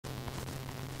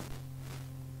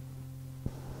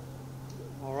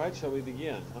All right, shall we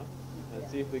begin?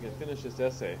 Let's see if we can finish this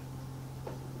essay.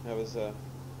 I was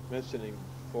mentioning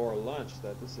before lunch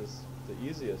that this is the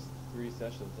easiest 3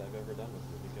 sessions I've ever done with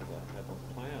you because I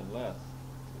haven't planned less,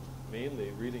 mainly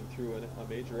reading through a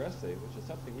major essay, which is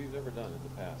something we've never done in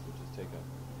the past, which is take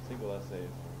a single essay,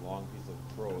 a long piece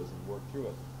of prose, and work through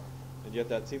it. And yet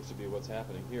that seems to be what's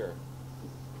happening here.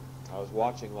 I was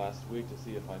watching last week to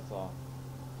see if I saw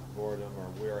boredom or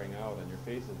wearing out on your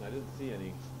faces, and I didn't see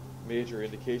any major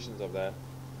indications of that.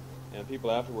 And people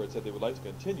afterwards said they would like to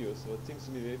continue, so it seems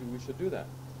to me maybe we should do that.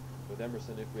 With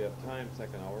Emerson, if we have time,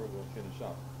 second hour, we'll finish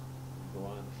up. Go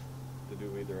on to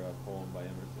do either a poem by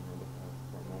Emerson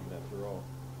or a moment at Thoreau.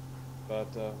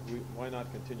 But why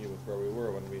not continue with where we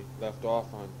were when we left off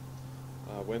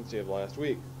on Wednesday of last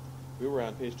week? We were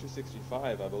on page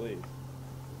 265, I believe.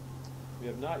 We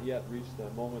have not yet reached the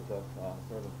moment of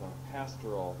sort of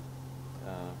pastoral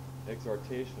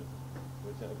exhortation,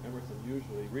 which Emerson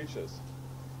usually reaches.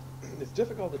 It's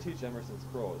difficult to teach Emerson's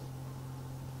prose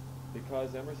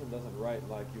because Emerson doesn't write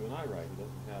like you and I write. He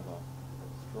doesn't have a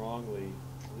strongly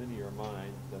linear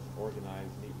mind, doesn't organize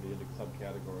neatly into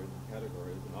subcategories and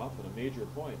categories, and often a major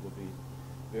point will be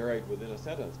buried within a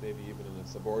sentence, maybe even in a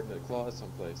subordinate clause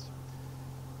someplace.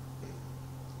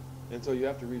 And so you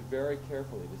have to read very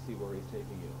carefully to see where he's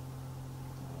taking you.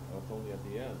 It's only at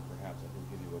the end, perhaps, I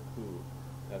can give you a clue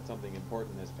that something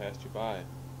important has passed you by.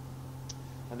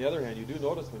 On the other hand, you do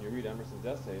notice when you read Emerson's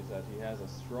essays that he has a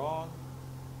strong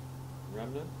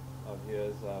remnant of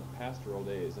his pastoral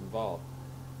days involved.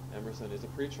 Emerson is a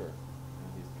preacher,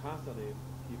 and he's constantly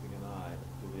keeping an eye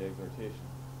to the exhortation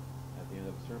at the end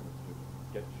of the sermon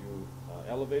to get you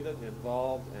elevated,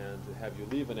 involved, and to have you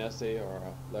leave an essay or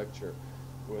a lecture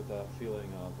with a feeling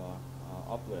of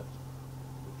uplift,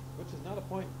 which is not a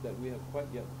point that we have quite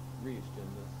yet reached in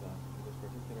this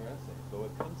particular essay, though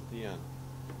it comes at the end.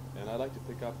 And I'd like to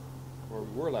pick up where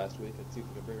we were last week and see if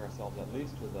we can bring ourselves at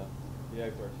least to the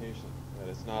exhortation, that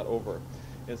it's not over.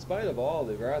 In spite of all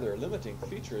the rather limiting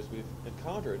features we've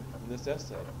encountered in this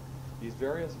essay, these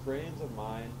various frames of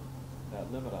mind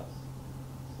that limit us,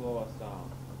 slow us down,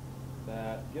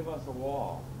 that give us a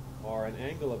wall or an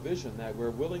angle of vision that we're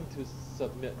willing to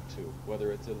submit to,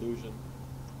 whether it's illusion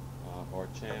or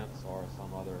chance or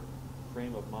some other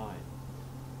frame of mind.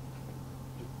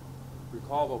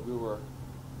 Recall what we were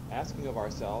asking of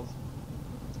ourselves,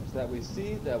 so that we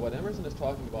see that what Emerson is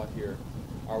talking about here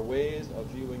are ways of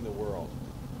viewing the world,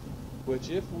 which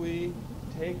if we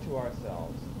take to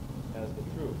ourselves as the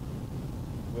truth,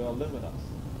 will limit us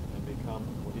and become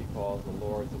what he calls the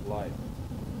lords of life.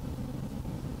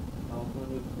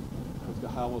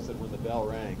 I almost said when the bell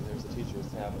rang, there's the teacher's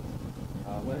habit.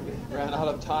 When we ran out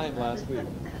of time last week,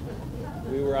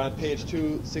 we were on page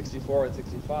 264 and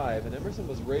 65, and Emerson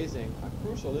was raising a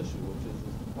crucial issue, which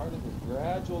is part of his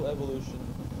gradual evolution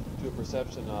to a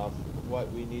perception of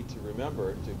what we need to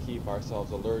remember to keep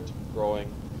ourselves alert, growing,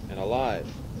 and alive.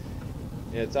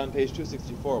 It's on page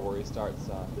 264 where he starts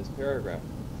this paragraph.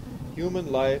 Human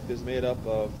life is made up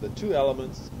of the 2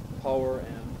 elements, power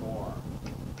and form.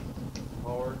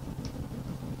 Power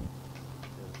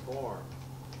and form.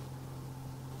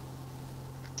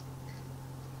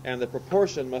 And the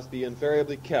proportion must be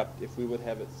invariably kept if we would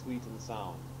have it sweet and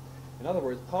sound. In other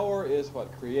words, power is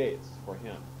what creates for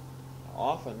him.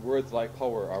 Often words like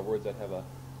power are words that have a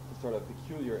sort of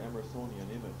peculiar Emersonian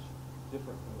image,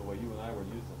 different from the way you and I would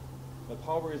use them. But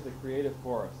power is the creative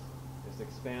force, it's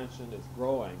expansion, it's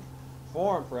growing.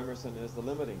 Form for Emerson is the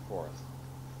limiting force.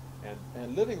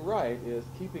 And living right is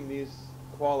keeping these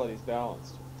qualities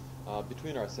balanced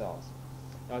between ourselves.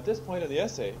 Now at this point in the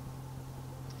essay,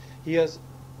 he has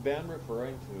been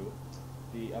referring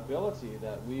to the ability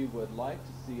that we would like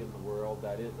to see in the world,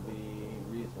 that it be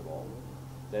reasonable,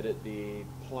 that it be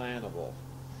plannable,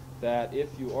 that if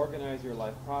you organize your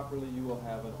life properly, you will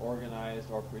have an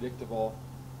organized or predictable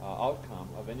outcome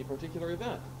of any particular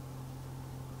event.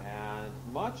 And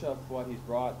much of what he's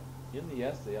brought in the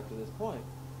essay up to this point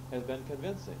has been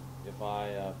convincing. If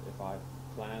I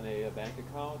plan a bank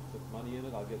account with money in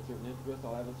it, I'll get certain interest,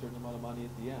 I'll have a certain amount of money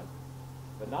at the end.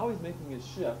 But now he's making his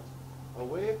shift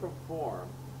away from form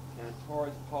and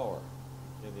towards power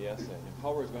in the essay. And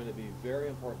power is going to be very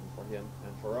important for him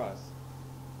and for us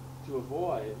to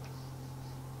avoid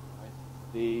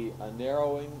the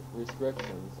narrowing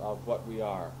restrictions of what we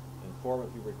are. And form,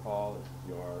 if you recall, is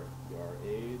your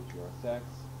age, your sex,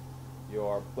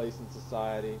 your place in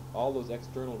society, all those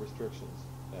external restrictions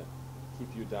that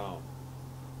keep you down.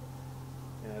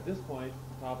 And at this point,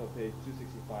 top of page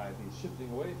 265, he's shifting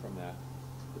away from that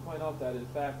to point out that, in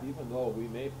fact, even though we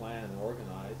may plan and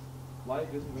organize, life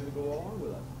isn't going to go along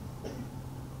with us.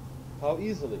 How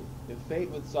easily, if fate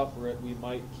would suffer it, we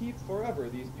might keep forever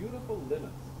these beautiful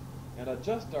limits and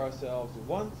adjust ourselves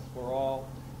once for all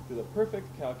to the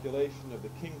perfect calculation of the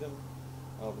kingdom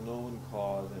of known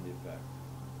cause and effect.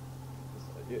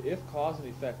 If cause and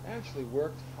effect actually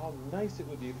worked, how nice it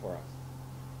would be for us.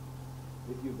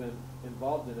 If you've been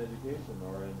involved in education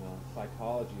or in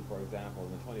psychology, for example,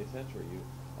 in the 20th century, you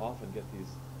often get these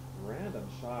random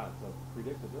shots of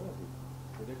predictability,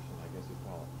 prediction, I guess you'd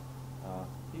call it.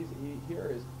 He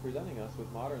here is presenting us with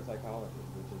modern psychology,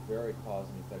 which is very cause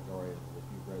and effect oriented. If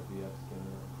you've read B.F.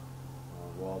 Skinner,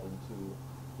 Walden too,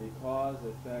 the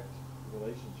cause-effect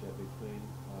relationship between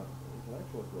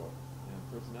intellectual growth and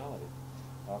personality.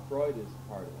 Freud is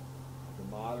part of it,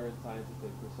 the modern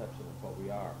scientific perception of what we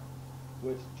are,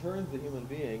 which turns the human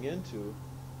being into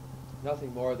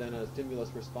nothing more than a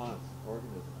stimulus-response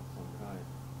organism of some kind.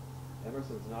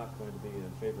 Emerson's not going to be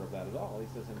in favor of that at all. He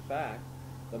says, in fact,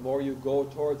 the more you go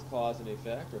towards cause and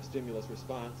effect or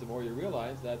stimulus-response, the more you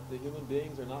realize that the human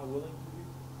beings are not willing to be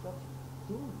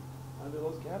subsumed under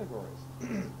those categories.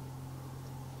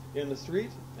 In the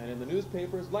street and in the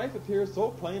newspapers, life appears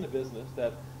so plain a business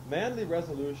that manly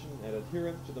resolution and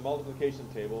adherence to the multiplication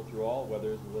table through all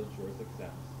weathers will ensure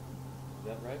success. Is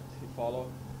that right? You follow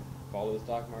the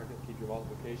stock market, keep your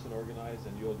multiplication organized,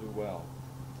 and you'll do well.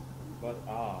 But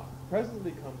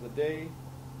presently comes a day,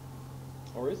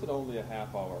 or is it only a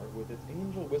half hour, with its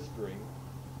angel whispering,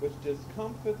 which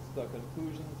discomfits the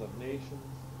conclusions of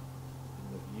nations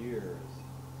and of years.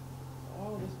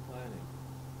 All this planning.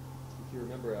 If you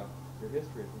remember your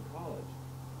history from college,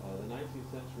 the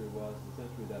 19th century was the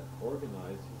century that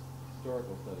organized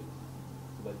historical studies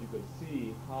so that you could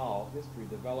see how history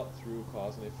developed through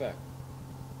cause and effect.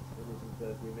 Emerson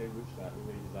says we may wish that,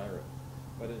 we may desire it.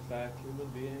 But in fact, human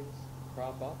beings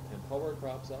crop up and power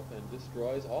crops up and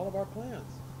destroys all of our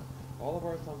plans, all of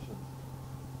our assumptions.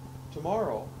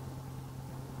 Tomorrow,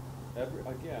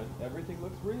 everything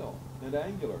looks real and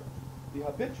angular. The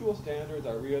habitual standards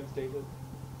are reinstated.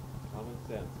 Common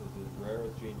sense is as rare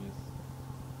as genius,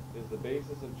 is the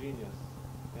basis of genius,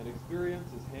 and experience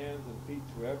is hands and feet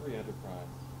to every enterprise.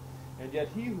 And yet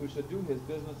he who should do his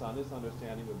business on this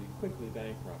understanding would be quickly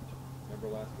bankrupt. Remember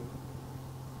last week?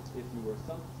 If you were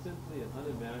simply an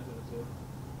unimaginative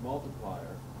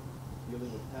multiplier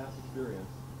dealing with past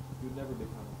experience, you'd never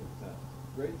become a success.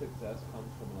 Great success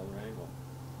comes from another angle.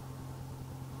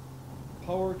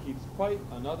 Power keeps quite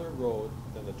another road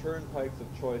than the turnpikes of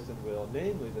choice and will,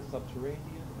 namely the subterranean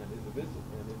and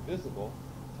invisible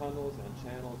tunnels and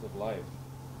channels of life.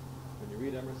 When you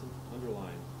read Emerson,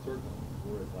 underline, circle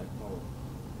words like power,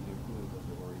 and you clues as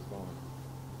to where he's going.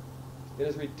 It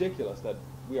is ridiculous that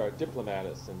we are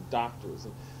diplomatists and doctors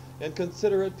and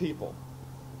considerate people.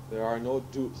 There are no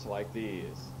dupes like these.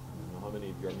 I don't know how many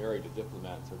of you are married to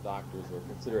diplomats or doctors or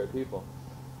considerate people.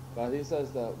 But he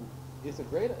says that it's a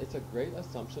great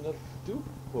assumption of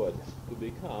dupehood to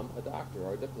become a doctor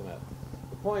or a diplomat.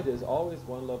 The point is always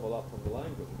one level up from the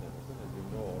language of Emerson, as you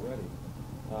know already.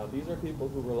 These are people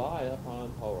who rely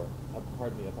upon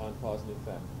upon cause and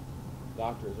effect.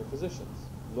 Doctors or physicians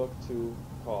look to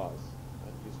cause.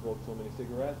 If you smoke so many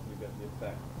cigarettes, you get the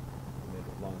effect. You make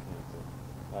it lung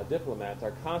cancer. Diplomats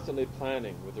are constantly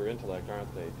planning with their intellect,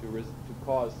 aren't they, to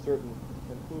cause certain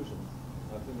conclusions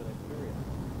of human experience.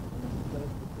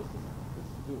 This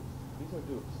is dupes. These are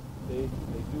dupes. They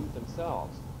dupe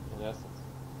themselves, in essence.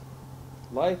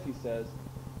 Life, he says,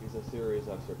 is a series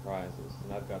of surprises,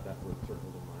 and I've got that word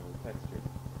circled in my own text here,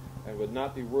 and would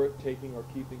not be worth taking or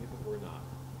keeping if it were not.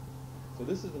 So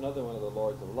this is another one of the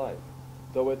lords of life,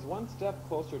 though it's one step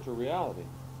closer to reality.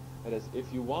 That is,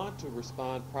 if you want to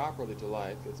respond properly to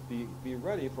life, it's be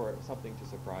ready for something to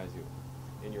surprise you,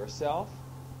 in yourself,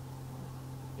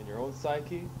 in your own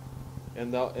psyche, in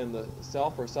the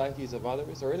self or psyches of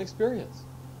others, or in experience.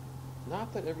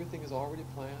 Not that everything is already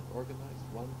planned, organized,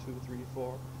 1, 2, 3,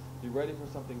 4. Be ready for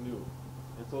something new.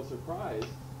 And so surprise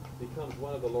becomes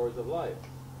one of the lords of life.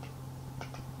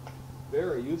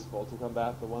 Very useful to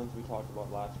combat the ones we talked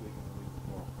about last week and the week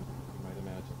before, you might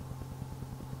imagine.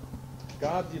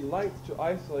 God delights to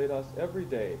isolate us every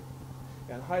day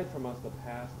and hide from us the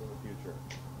past and the future.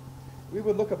 We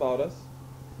would look about us,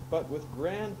 but with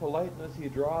grand politeness he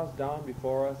draws down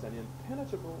before us an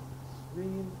impenetrable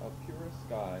screen of purest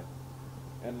sky,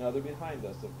 and another behind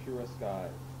us of purest sky.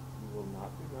 You will not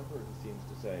remember, he seems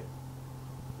to say,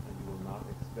 and you will not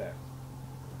expect.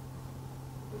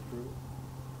 Is this true?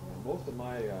 And most of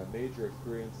my major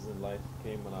experiences in life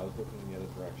came when I was looking in the other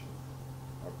direction,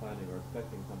 or planning or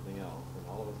expecting something else, and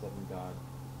all of a sudden God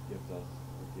gives us,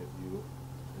 or gives you,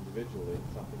 individually,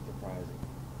 something surprising.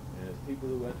 And as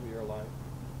people who enter your life,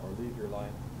 or leave your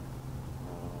life,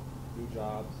 new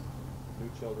jobs, new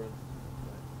children.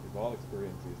 We've all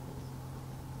experienced these things.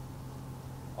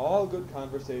 All good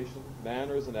conversation,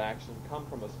 manners, and action come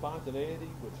from a spontaneity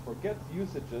which forgets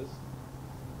usages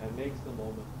and makes the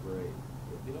moment brave.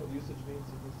 Do you know what usage means?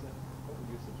 What would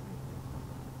usage mean?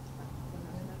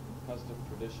 Custom,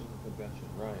 tradition, convention.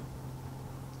 Right.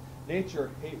 Nature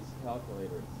hates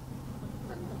calculators.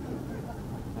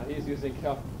 Now he's using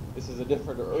this is a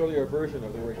different or earlier version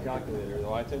of the word calculator,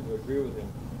 though I tend to agree with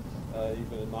him.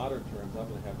 Even in modern terms, I'm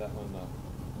going to have that one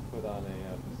put on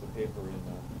a piece of paper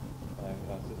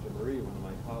by Sister Marie, one of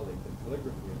my colleagues in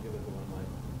calligraphy, and give it to one of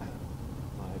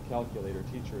my calculator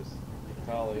teachers,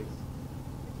 colleagues.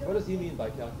 What does he mean by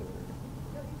calculator?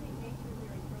 Don't you think nature is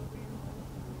very programmed?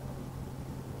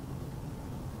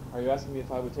 Are you asking me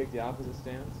if I would take the opposite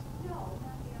stance? No, not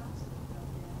the opposite of that,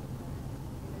 but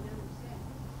in another sense.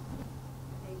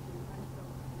 Nature is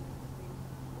unprogrammed.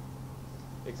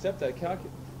 Except that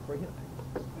for him,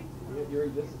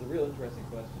 this is a real interesting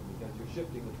question because you're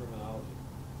shifting the terminology.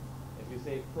 If you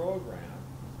say program,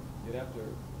 I'd have to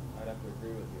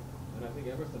agree with you. And I think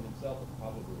Emerson himself would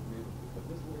probably agree with you. But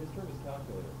his term is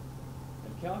calculator.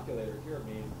 And calculator here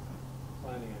means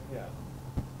planning ahead.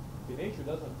 See, nature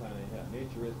doesn't plan ahead.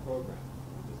 Nature is programmed,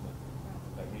 isn't it?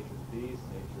 In fact, nature's beasts,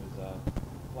 nature's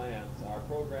plants are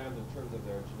programmed in terms of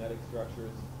their genetic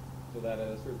structures so that at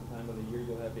a certain time of the year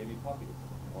you'll have baby puppies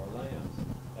or lambs.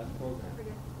 That's programmed.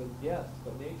 But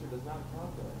nature does not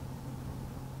calculate.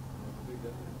 There's a big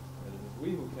difference. And it is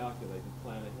we who calculate and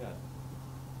plan ahead.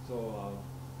 So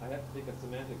I have to take a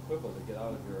semantic quibble to get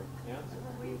out of your answer.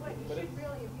 You should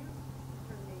really have used the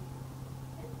term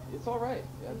nature. It's all right.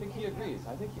 I think he agrees.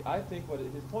 I think what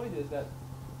his point is that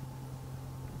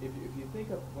if you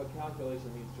think of what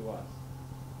calculation means to us,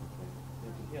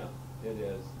 and to him, it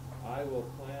is I will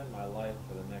plan my life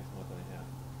for the next month and a half.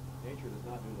 Nature does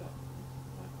not do that.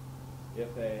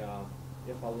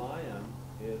 If a lion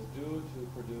is due to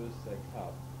produce a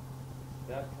cub,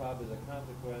 that cub is a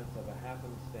consequence of a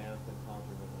happenstance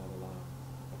encounter with another lion.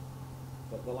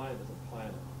 But the lion doesn't plan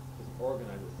it, doesn't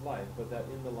organize its life, but that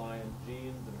in the lion's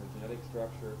genes and her genetic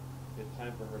structure, it's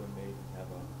time for her to mate and have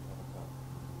a cub.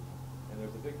 And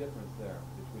there's a big difference there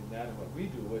between that and what we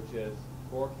do, which is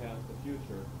forecast the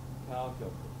future,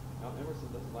 calculate. Now,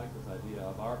 Emerson doesn't like this idea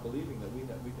of our believing that we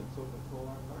can so control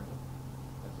our environment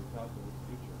as we calculate the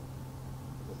future.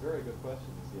 It's a very good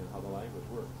question, you see, in how the language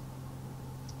works.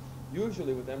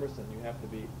 Usually with Emerson, you have to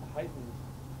be heightened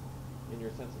in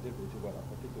your sensitivity to what a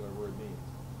particular word means.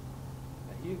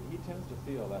 And he tends to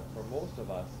feel that for most of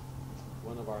us,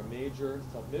 one of our major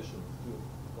submissions to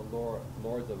the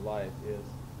lords of life is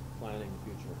planning the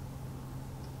future.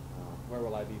 Where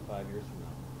will I be 5 years from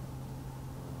now?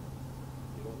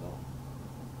 You don't know.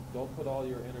 Don't put all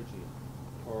your energy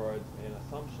towards an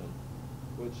assumption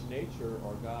which nature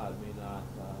or God may not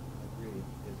agree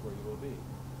is where you will be.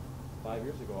 5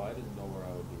 years ago, I didn't know where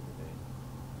I would be today.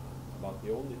 About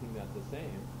the only thing that's the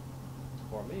same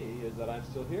for me is that I'm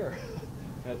still here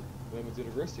at Women's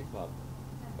University Club.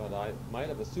 But I might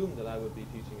have assumed that I would be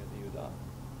teaching at the UW,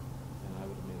 and I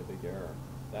would have made a big error.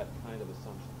 That kind of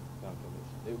assumption,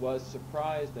 calculation. It was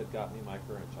surprise that got me my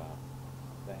current job.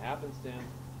 The happenstance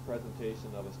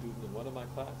presentation of a student in one of my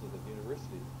classes at the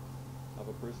university of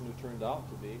a person who turned out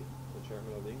to be the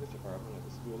chairman of the English department at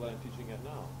the school that I'm teaching at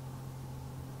now.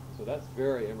 So that's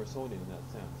very Emersonian in that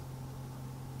sense.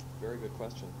 Very good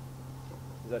question.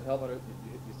 Does that help? You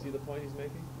see the point he's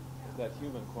making? It's that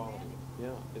human quality.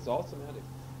 Yeah, it's all semantics,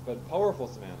 but powerful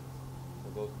semantics.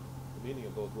 So the meaning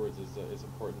of those words is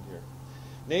important here.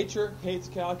 Nature hates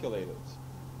calculators.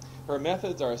 Her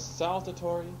methods are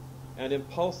saltatory and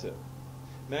impulsive.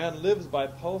 Man lives by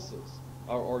pulses.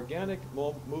 Our organic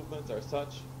movements are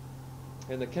such,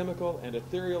 and the chemical and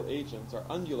ethereal agents are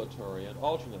undulatory and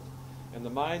alternate, and the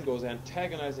mind goes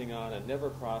antagonizing on and never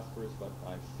prospers but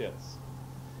by fits.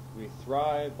 We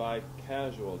thrive by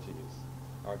casualties.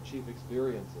 Our chief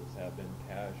experiences have been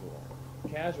casual.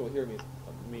 Casual here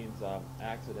means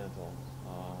accidental,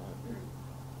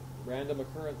 random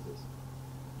occurrences.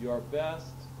 Your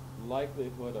best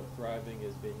likelihood of thriving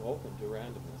is being open to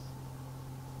randomness.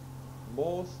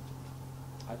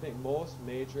 I think most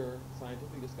major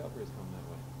scientific discoveries come that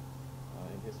way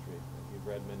in history. You've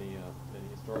read many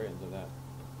historians of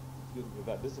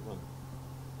that discipline.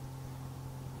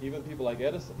 Even people like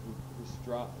Edison, who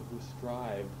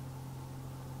strived.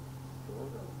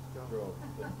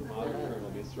 The modern term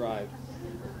will be strived.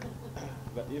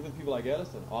 But even people like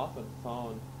Edison often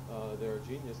found their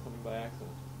genius coming by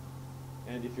accident.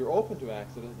 And if you're open to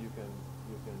accident, you can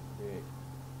create.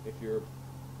 If you're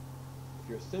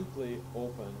simply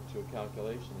open to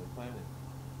calculation and planning,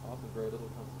 often very little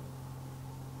comes of it.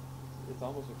 it's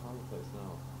almost a commonplace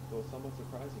now, though somewhat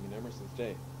surprising in Emerson's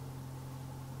day.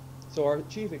 So our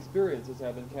chief experiences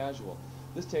have been casual.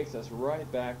 This takes us right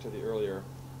back to the earlier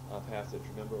passage,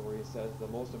 remember, where he says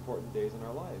the most important days in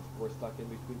our life, we're stuck in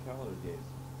between calendar days.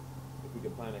 If we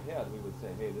could plan ahead, we would say,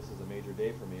 hey, this is a major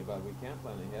day for me, but we can't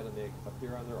plan ahead, and they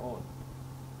appear on their own.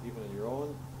 Even in your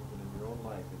own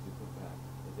life, as you think back,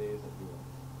 the days that you are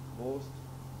most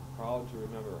proud to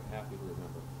remember, or happy to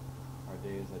remember, are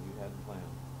days that you hadn't planned.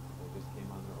 They just came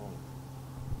on their own.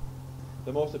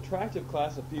 The most attractive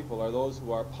class of people are those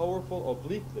who are powerful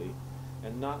obliquely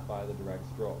and not by the direct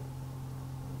stroke.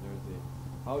 And there's the,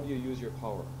 how do you use your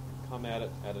power? Come at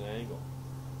it at an angle.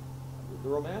 The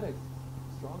Romantics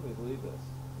strongly believe this.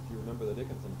 If you remember the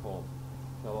Dickinson poem,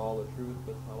 tell all the truth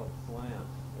but tell it slant.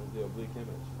 There's the oblique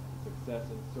image. Success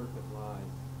in circuit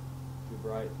lies, too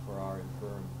bright for our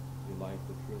infirm. You like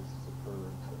the truth's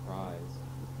superb surprise.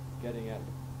 Getting at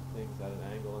things at an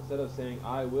angle. Instead of saying,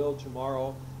 I will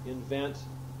tomorrow invent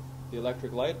the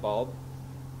electric light bulb,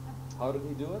 how did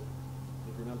he do it?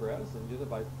 If you remember, Edison did it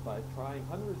by trying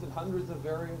hundreds and hundreds of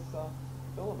various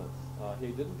filaments. He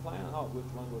didn't plan out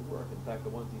which one would work. In fact, the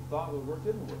ones he thought would work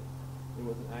didn't work. It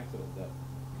was an accident that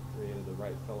created the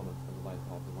right filament for the light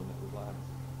bulb, the one that would last.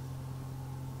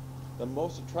 The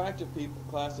most attractive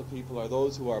class of people are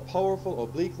those who are powerful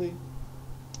obliquely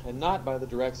and not by the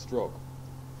direct stroke.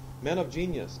 Men of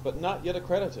genius, but not yet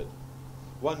accredited.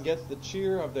 One gets the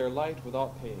cheer of their light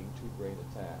without paying too great a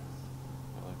tax.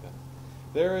 I like that.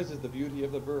 Theirs is the beauty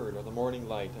of the bird or the morning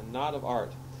light, and not of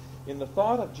art. In the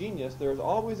thought of genius there is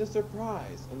always a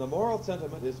surprise, and the moral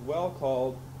sentiment is well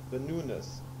called the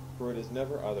newness, for it is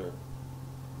never other.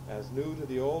 As new to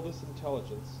the oldest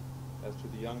intelligence as to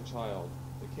the young child,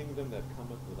 the kingdom that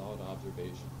cometh without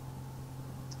observation.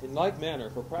 In like manner,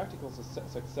 for practical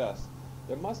success,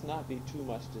 there must not be too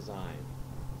much design.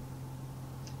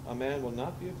 A man will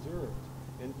not be observed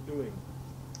in doing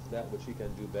that which he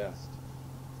can do best.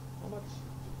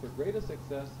 For greatest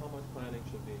success, how much planning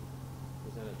should be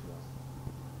presented to us?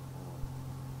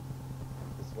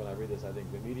 When I read this, I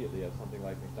think immediately of something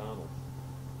like McDonald's,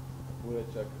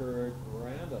 which occurred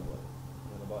randomly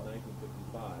in about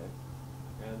 1955,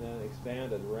 and then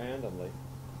expanded randomly,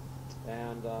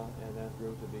 and then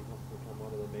grew to become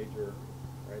one of the major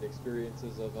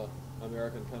experiences of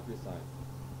American countryside.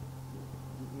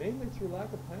 Mainly through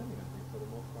lack of planning, I think, for the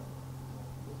most part.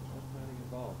 There's much planning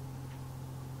involved.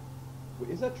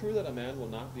 Is that true that a man will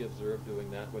not be observed doing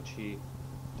that which he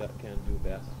can do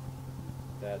best?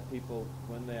 That people,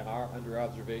 when they are under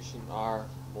observation, are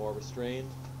more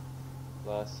restrained,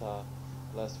 less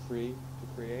free to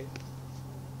create?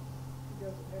 He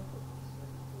does it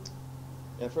effortlessly.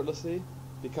 Effortlessly?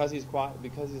 Because he's quiet,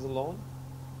 because he's alone?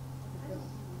 Because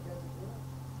he does it well.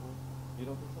 You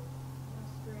don't think so?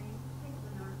 Strange. Think of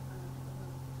an art of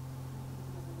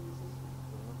a musician.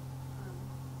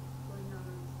 Going out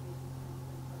on stage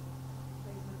and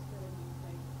plays much better than he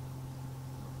plays.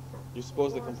 You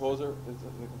suppose the composer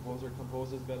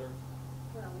composes better?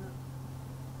 Well, no.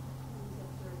 He's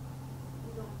absurd.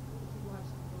 You don't, if you watch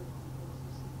the board compose,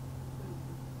 you see,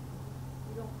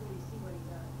 you don't really see what he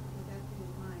does, because that's in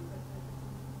his mind, but as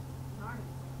an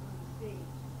artist on the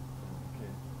stage.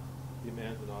 Okay. He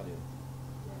demands an audience.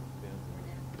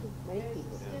 There's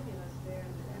a stimulus there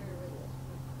in the area.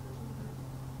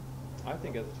 I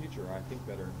think as a teacher, I think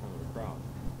better in front of a crowd.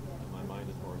 And my mind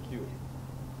is more acute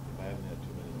if I haven't had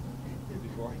too many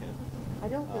beforehand. I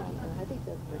don't think, I think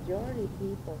the majority of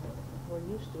people who are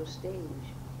used to a stage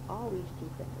always do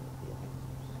better with the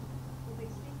audience. Well, they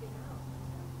speak it out.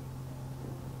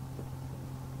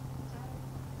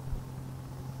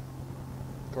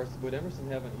 Of course, would Emerson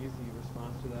have an easy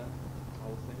response to that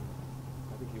whole thing?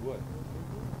 I think he would.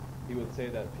 He would say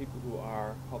that people who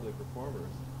are public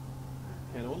performers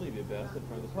can only be best in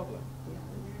front of the public.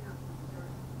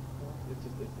 It's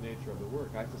just the nature of the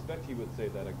work. I suspect he would say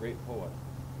that a great poet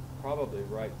probably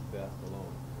writes best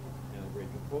alone, and a great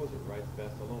composer writes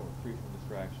best alone, free from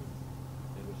distractions,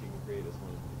 in which he can create his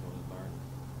own environment.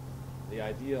 The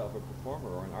idea of a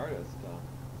performer or an artist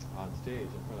on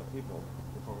stage in front of people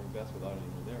performing best without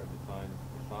anyone there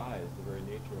defies the very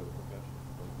nature of the profession.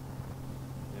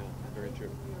 Yeah, very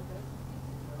true.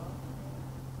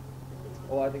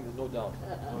 Oh, I think there's no doubt.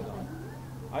 No doubt.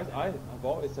 I've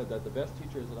always said that the best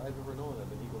teachers that I've ever known have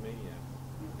been egomaniacs,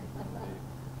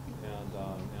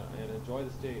 and enjoy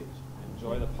the stage,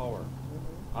 enjoy the power.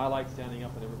 I like standing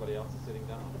up when everybody else is sitting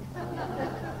down.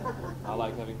 I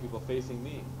like having people facing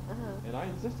me, and I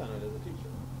insist on it as a teacher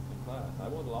in class. I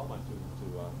won't allow my students to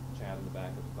chat in the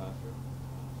back of the classroom,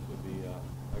 to be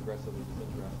aggressively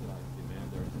disinterested. I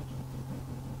demand their attention,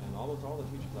 and almost all the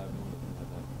teachers I've known have had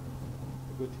that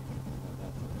A good teacher.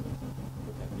 That's it.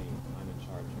 Look at me. I'm in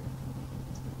charge here.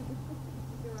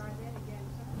 There are then again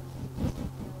some of them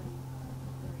who really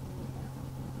very handicapped.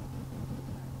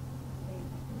 They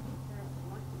apparently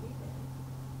want to be there.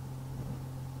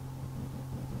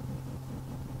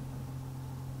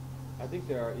 I think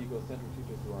there are egocentric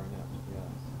teachers who are inept,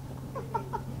 yes. They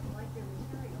like their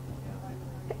material.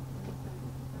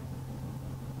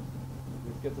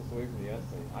 This gets us away from the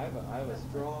essay. I have a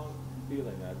strong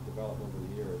feeling that I've developed over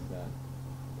the years that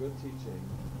good teaching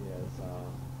is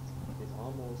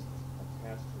almost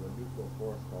attached to a neutral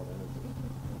force called energy.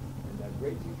 And that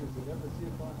great teachers who never see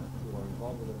a class, who are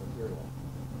involved with the material,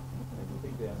 and who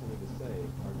think they have something to say,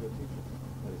 are good teachers.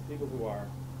 That is, people who are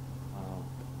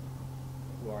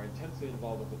intensely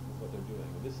involved with what they're doing.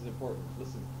 And this is important.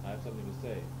 Listen, I have something to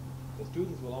say. The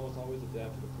students will almost always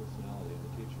adapt to the personality of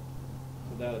the teacher.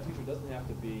 So that a teacher doesn't have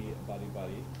to be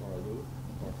buddy-buddy, or aloof,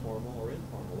 or formal, or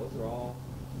informal. Those are all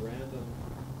random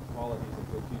qualities of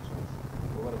good teachers.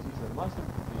 But what a teacher must be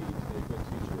to be a good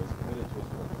teacher is committed to his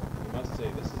work. He must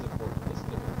say, this is important, listen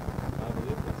to me, I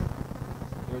believe this.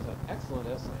 There's an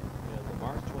excellent essay in the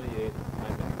March 28th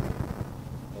Time magazine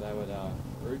that I would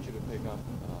urge you to pick up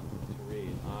to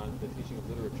read on the teaching of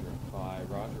literature by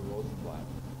Roger Rosenblatt.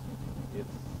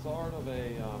 It's sort of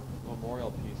a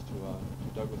memorial piece to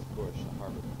Douglas Bush, a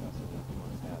Harvard professor that he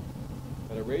once had.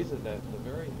 But it raises the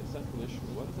very essential issue: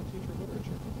 what is a teacher of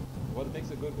literature? What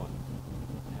makes a good one?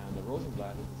 And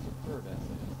Rosenblatt is a superb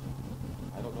essayist.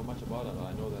 I don't know much about it, but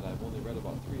I know that I've only read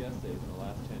about 3 essays in the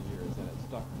last 10 years, and it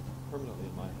stuck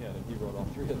permanently in my head, and he wrote all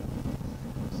 3 of them.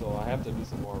 So I have to do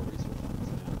some more research on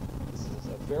this. And this is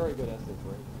a very good essay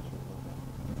for any teacher to look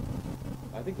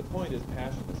at. I think the point is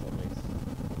passion is what makes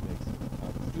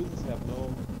students have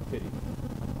no pity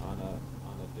on a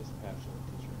dispassionate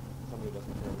teacher, somebody who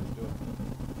doesn't care what he's doing,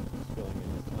 who's filling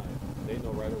in his time. They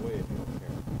know right away if you don't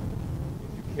care.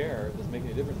 If you care, it doesn't make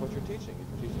any difference what you're teaching. If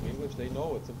you're teaching English, they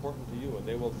know it's important to you, and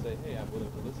they will say, hey, I'm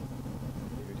willing to listen.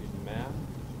 If you're teaching math,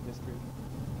 if you're teaching history,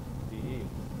 PE,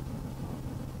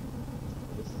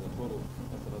 that's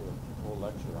another whole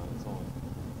lecture on its own.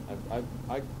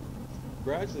 I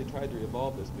gradually tried to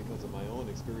evolve this because of my own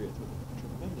experience with a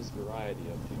tremendous variety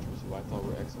of teachers who I thought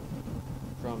were excellent.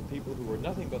 From people who were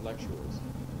nothing but lecturers,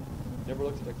 never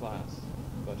looked at a class,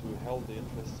 but who held the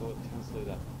interest so intensely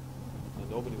that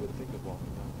nobody would think of walking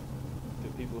out.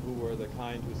 To people who were the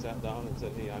kind who sat down and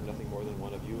said, hey, I'm nothing more than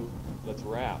one of you, let's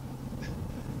rap.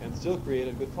 And still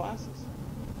created good classes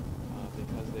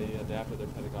because they adapted their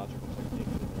pedagogical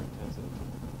techniques and their intensity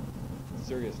to the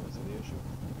seriousness of the issue.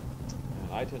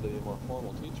 And I tend to be a more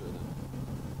formal teacher than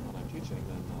when I'm teaching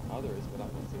than others, but I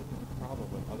don't see any problem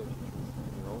with other teachers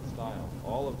in their own style,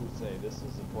 all of who say this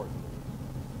is important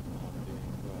and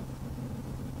being good.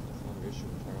 That's another issue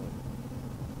entirely.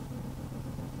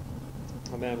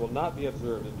 A man will not be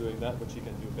observed in doing that which he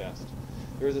can do best.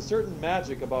 There is a certain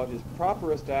magic about his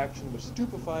properest action which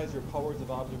stupefies your powers of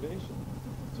observation,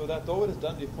 so that though it is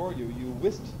done before you, you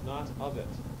wist not of it.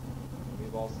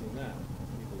 We've all seen that.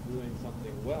 People doing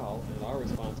something well, and our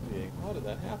response being, how did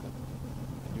that happen?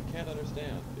 And you can't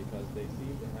understand because they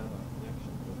seem to have a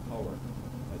connection with power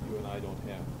that you and I don't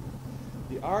have.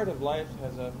 The art of life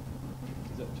has a,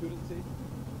 is it tudency?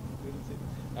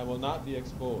 And will not be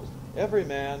exposed. Every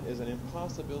man is an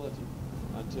impossibility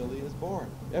until he is born.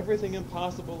 Everything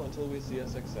impossible until we see a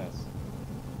success.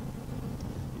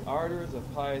 The ardors of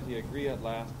piety agree at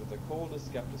last with the coldest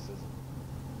skepticism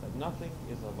that nothing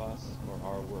is of us or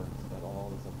our works, that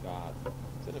all is of God.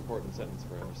 It's an important sentence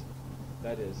for Emerson.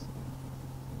 That is,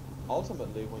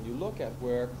 ultimately, when you look at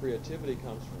where creativity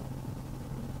comes from,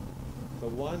 the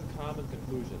one common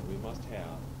conclusion we must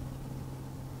have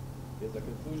is a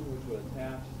conclusion which would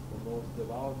attach the most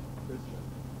devout Christian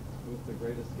with the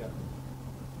greatest skeptic.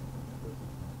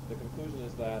 The conclusion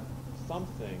is that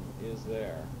something is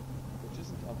there which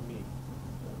isn't of me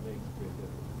that makes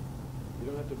creativity. You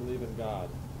don't have to believe in God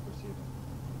to perceive it.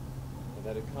 And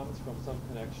that it comes from some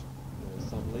connection. There is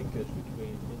some linkage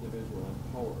between individual and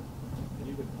power. And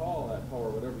you can call that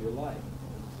power whatever you like,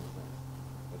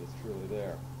 but it's truly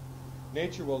there.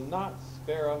 Nature will not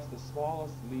spare us the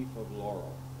smallest leaf of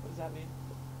laurel. What does that mean?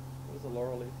 What is a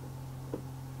laurel leaf?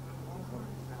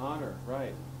 Honor,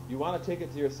 right. You want to take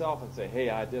it to yourself and say,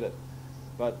 hey, I did it.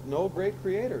 But no great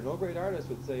creator, no great artist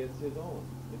would say it's his own.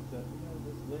 It's that we have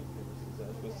this link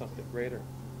with something greater.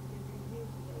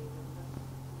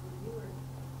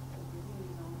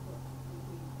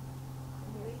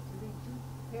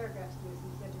 Paragraphs to us,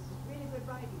 he said, this is really good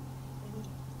writing. And he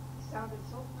sounded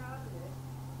so proud of it.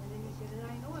 And then he said, and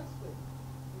I know it's good.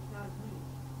 It's not me.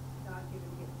 God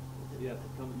given gift. Yes,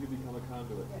 you become a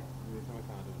conduit. Yes. You become a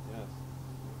conduit, yes.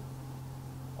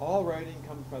 All writing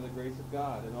comes by the grace of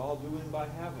God, and all doing by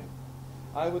having.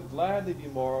 I would gladly be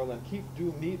moral and keep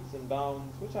due metes and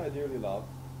bounds, which I dearly love,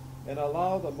 and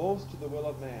allow the most to the will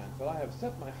of man. But I have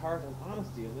set my heart on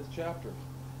honesty in this chapter.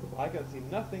 I can see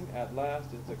nothing at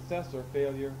last in success or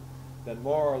failure than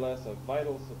more or less a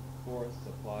vital force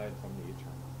supplied from the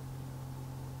eternal.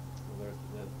 So there's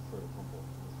that sort of humble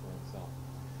for himself.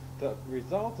 The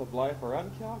results of life are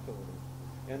uncalculable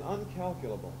and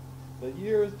uncalculable. The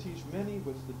years teach many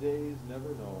which the days never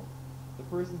know. The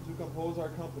persons who compose our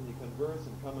company converse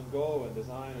and come and go and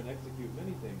design and execute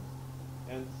many things.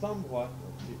 And somewhat,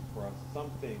 for us,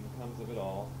 something comes of it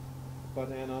all, but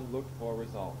an unlooked for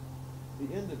result.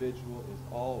 The individual is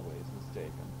always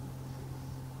mistaken.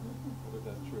 I wonder if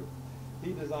that's true.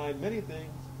 He designed many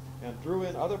things and drew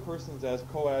in other persons as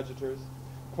coadjutors,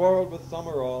 quarreled with some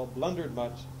or all, blundered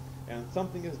much, and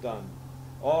something is done.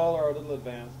 All are a little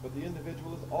advanced, but the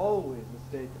individual is always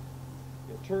mistaken.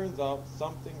 It turns out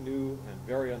something new and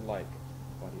very unlike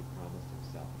what he promised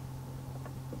himself.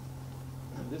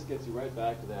 And this gets you right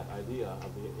back to that idea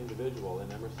of the individual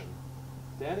in Emerson,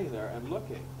 standing there and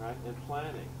looking, right, and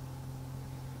planning,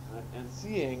 right, and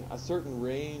seeing a certain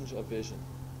range of vision.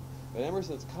 But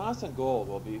Emerson's constant goal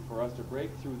will be for us to break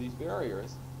through these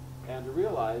barriers and to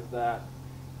realize that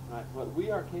what we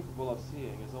are capable of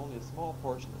seeing is only a small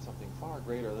portion of something far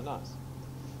greater than us.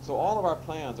 So all of our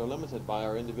plans are limited by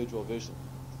our individual vision.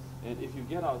 And if you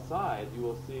get outside, you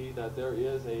will see that there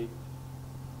is a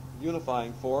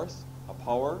unifying force, a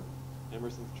power,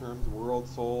 Emerson's terms, world,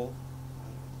 soul,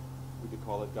 we could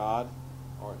call it God,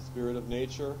 or spirit of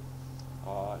nature,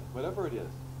 whatever it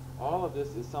is. All of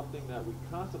this is something that we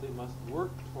constantly must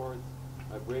work towards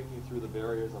by breaking through the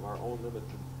barriers of our own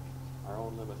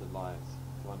limited lives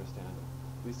to understand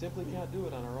it. We simply can't do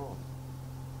it on our own.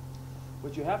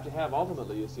 What you have to have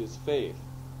ultimately, you see, is faith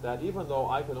that even though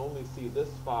I can only see this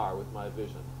far with my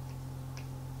vision,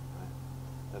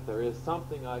 right, that there is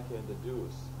something I can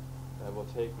deduce that will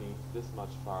take me this much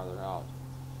farther out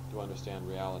to understand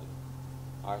reality.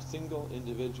 Our single,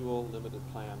 individual, limited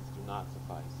plans do not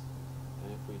suffice.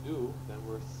 And if we do, then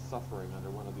we're suffering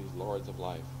under one of these lords of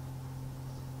life.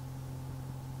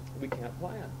 We can't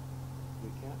plan. We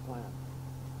can't plan.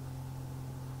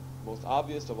 Most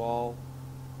obvious of all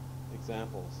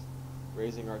examples,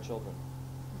 raising our children.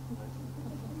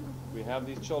 We have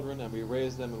these children and we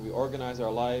raise them and we organize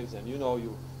our lives, and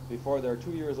before they're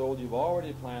 2 years old, you've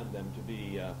already planned them to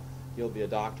be, he'll be a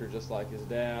doctor just like his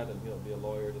dad, and he'll be a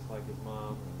lawyer just like his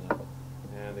mom,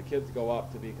 and the kids go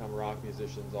up to become rock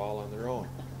musicians all on their own.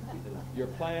 And your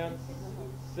plans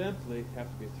simply have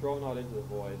to be thrown out into the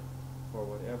void for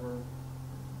whatever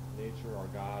nature or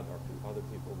God or other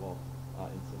people will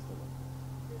insist on.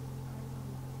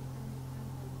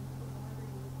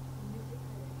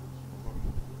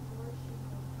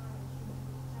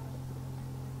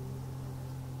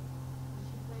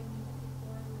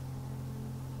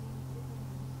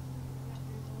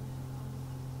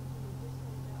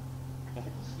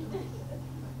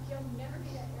 She'll never be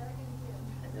that arrogant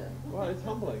again. Well, it's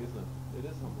humbling, isn't it? It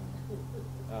is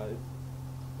humbling.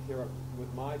 Here,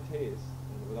 with my taste,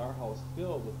 and with our house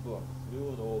filled with books, new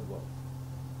and old books,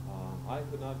 I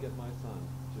could not get my son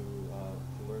to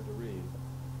learn to read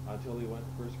until he went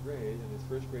to first grade, and his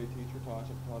first grade teacher taught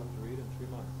him to read in 3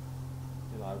 months.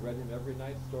 I read him every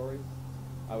night stories.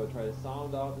 I would try to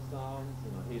sound out the sounds.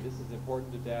 Hey, this is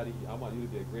important to Daddy. I want you to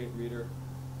be a great reader.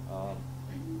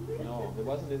 No, it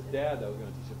wasn't his dad that was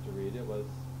going to teach him to read. It was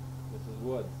Mrs.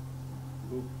 Woods,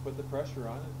 who put the pressure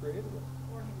on and created it.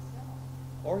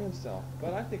 Or himself.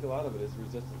 But I think a lot of it is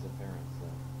resistance of parents.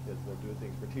 Kids will do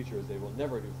things for teachers they will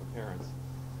never do for parents,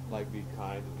 like be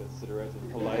kind and considerate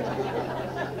and polite,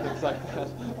 things like that.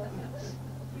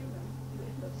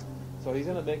 So he's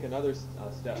going to make another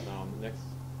step now in the next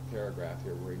paragraph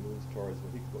here, where he moves towards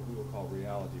what we will call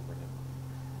reality for him.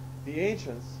 The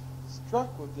ancients,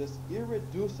 struck with this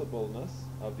irreducibleness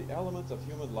of the elements of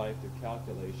human life to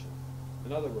calculation.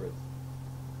 In other words,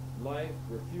 life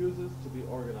refuses to be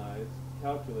organized,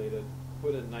 calculated,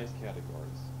 put in nice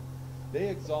categories. They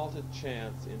exalted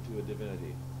chance into a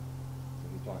divinity. So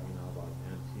he's talking now about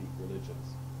antique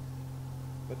religions.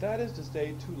 But that is to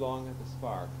stay too long at the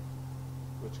spark,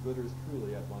 which glitters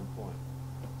truly at one point.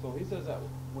 So he says that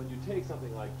when you take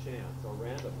something like chance or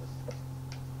randomness,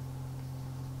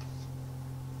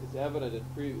 it's evident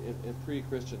in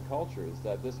pre-Christian cultures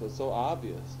that this was so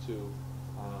obvious to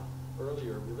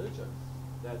earlier religions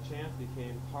that chance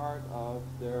became part of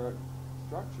their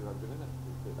structure of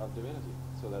divinity,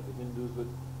 so that the Hindus would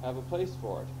have a place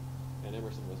for it. And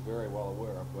Emerson was very well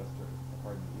aware of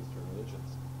Eastern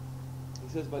religions. He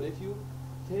says, but if you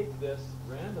take this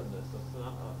randomness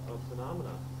of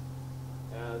phenomena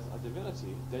as a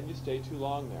divinity, then you stay too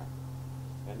long there.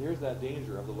 And here's that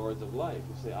danger of the Lords of Life.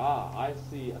 You say, I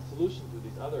see a solution to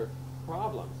these other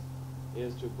problems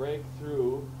is to break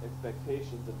through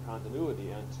expectations and continuity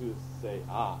and to say,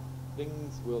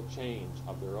 things will change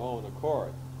of their own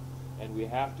accord. And we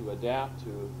have to adapt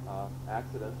to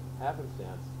accident,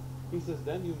 happenstance. He says,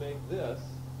 then you make this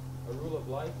a rule of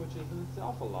life which is in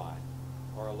itself a lie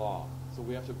or a law. So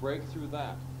we have to break through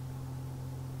that.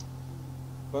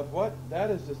 But that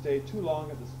is to stay too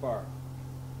long at the spark,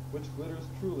 which glitters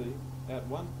truly at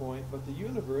one point, but the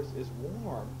universe is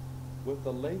warm with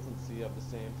the latency of the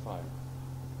same fire.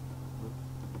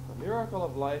 The miracle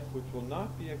of life, which will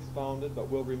not be expounded but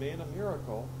will remain a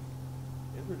miracle,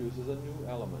 introduces a new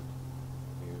element.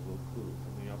 Here's a little clue.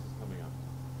 Something else is coming up.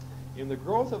 In the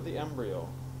growth of the embryo,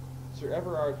 Sir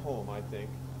Everard Home, I think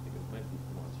it might be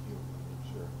pronounced Hume, I'm not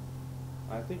sure.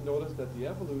 I think noticed that the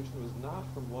evolution was not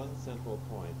from one central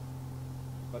point,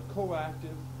 but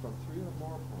coactive from 3 or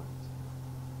more points.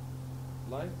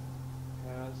 Life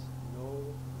has no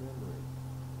memory.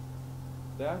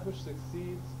 That which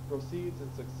proceeds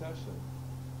in succession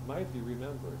might be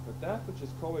remembered, but that which is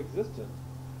coexistent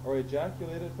or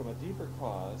ejaculated from a deeper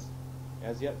cause,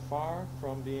 as yet far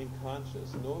from being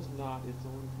conscious, knows not its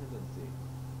own tendency.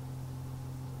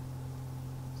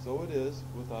 So it is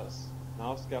with us,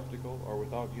 now skeptical or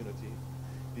without unity,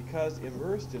 because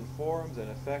immersed in forms and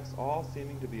effects all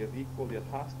seeming to be of equal yet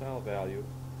hostile value,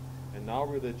 and now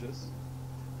religious,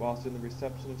 whilst in the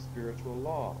reception of spiritual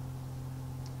law.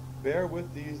 Bear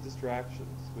with these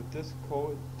distractions, with this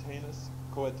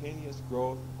coetaneous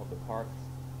growth of the parts,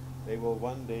 they will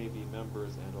one day be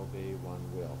members and obey one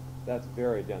will. That's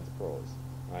very dense prose,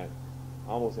 right?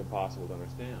 Almost impossible to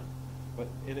understand. But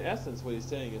in essence, what he's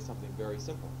saying is something very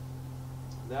simple.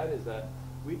 That is that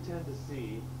we tend to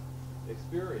see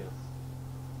experience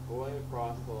going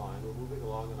across the line. We're moving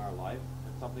along in our life,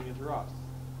 and something interrupts.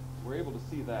 We're able to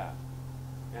see that.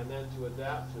 And then to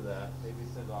adapt to that, maybe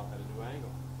send off at a new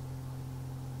angle.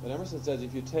 But Emerson says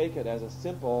if you take it as a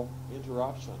simple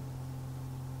interruption,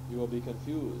 you will be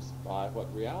confused by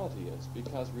what reality is,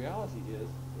 because reality is,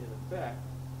 in effect,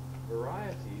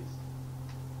 varieties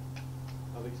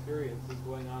of experiences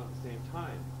going on at the same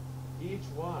time, each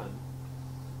one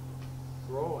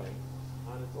growing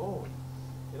on its own.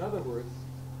 In other words,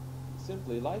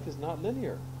 simply, life is not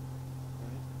linear.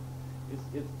 Right?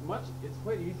 It's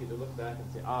quite easy to look back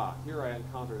and say, here I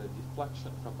encountered a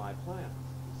deflection from my plan.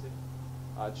 You see,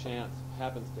 a chance,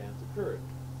 happenstance occurred.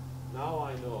 Now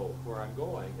I know where I'm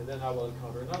going, and then I will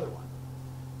encounter another one.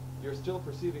 You're still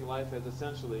perceiving life as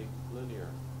essentially linear.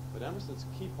 But Emerson's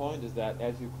key point is that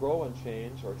as you grow and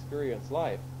change or experience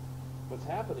life, what's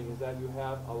happening is that you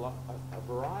have a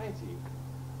variety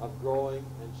of growing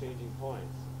and changing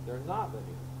points. They're not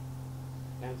linear.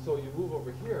 And so you move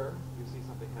over here, you see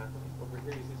something happening. Over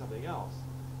here, you see something else.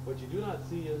 What you do not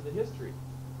see is the history.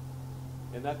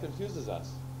 And that confuses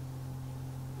us.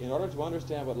 In order to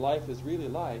understand what life is really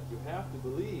like, you have to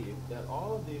believe that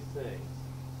all of these things,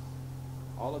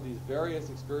 all of these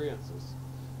various experiences,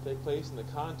 take place in the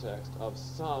context of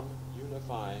some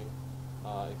unifying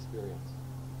experience.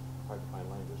 Hard to find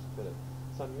language to fit it.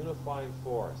 Some unifying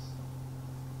force.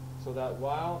 So that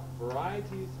while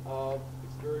varieties of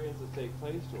experiences take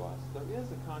place to us, there is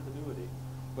a continuity,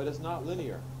 but it's not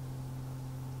linear.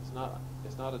 It's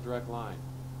not a direct line.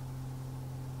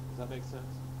 Does that make sense?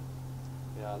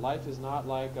 Yeah, life is not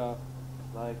like a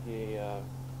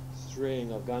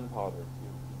string of gunpowder. You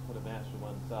put a match to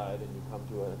one side and you come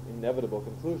to an inevitable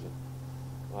conclusion.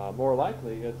 More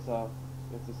likely, it's a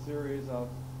series of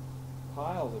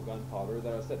piles of gunpowder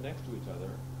that are set next to each other.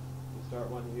 You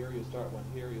start one here, you start one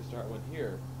here, you start one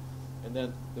here, and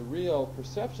then the real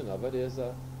perception of it is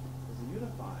a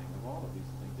unifying of all of these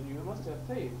things. And you must have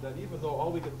faith that even though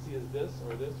all we can see is this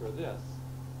or this or this,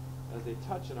 as they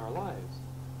touch in our lives,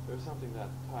 there's something that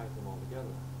ties them all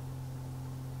together.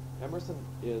 Emerson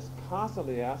is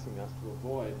constantly asking us to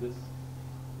avoid this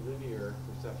linear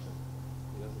perception.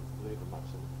 He doesn't believe much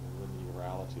in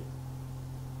linearity.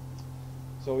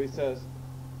 So he says,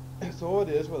 so it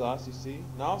is with us, you see,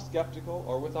 now skeptical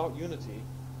or without unity.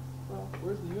 Well,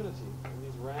 where's the unity in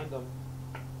these random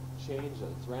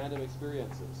changes, random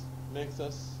experiences? Makes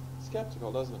us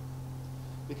skeptical, doesn't it?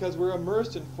 Because we're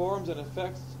immersed in forms and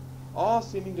effects, all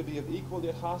seeming to be of equal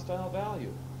yet hostile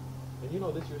value. And you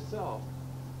know this yourself.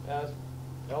 As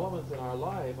elements in our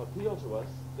life appeal to us,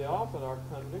 they often are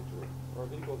contradictory or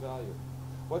of equal value.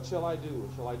 What shall I do?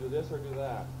 Shall I do this or do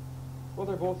that? Well,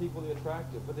 they're both equally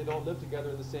attractive, but they don't live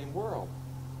together in the same world.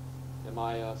 Am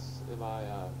I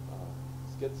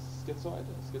schizoid,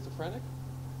 schizophrenic.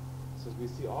 It says we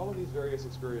see all of these various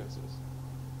experiences.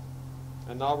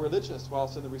 And now religious,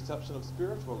 whilst in the reception of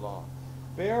spiritual law,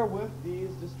 bear with these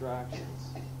distractions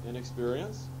in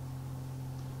experience,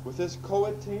 with this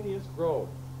coetaneous growth,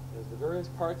 as the various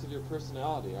parts of your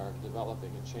personality are developing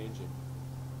and changing.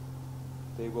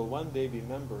 They will one day be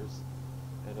members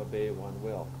and obey one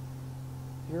will.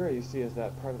 Here you see as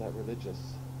that part of that religious,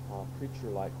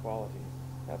 preacher-like quality.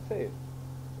 Have faith.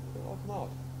 It will come out.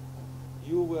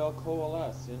 You will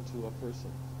coalesce into a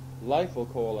person. Life will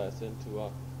coalesce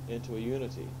into a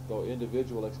unity, though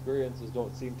individual experiences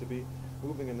don't seem to be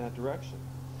moving in that direction.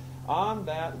 On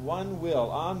that one will,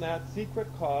 on that secret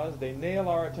cause, they nail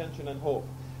our attention and hope.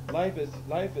 Life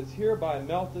is hereby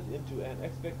melted into an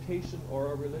expectation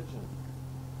or a religion.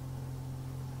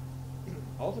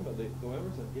 Ultimately, though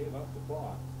Emerson gave up the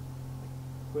thought,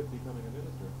 quit becoming a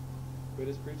minister, quit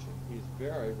his preaching, he's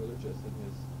very religious in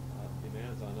his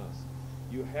demands on us.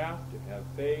 You have to have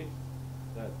faith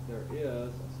that there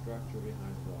is a structure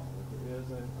behind it all, that there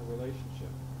is a relationship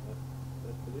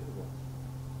that's believable.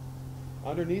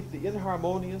 Underneath the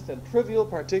inharmonious and trivial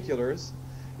particulars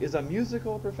is a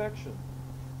musical perfection,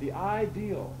 the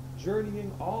ideal,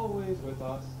 journeying always with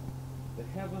us, the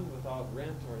heaven without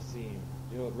rent or seam.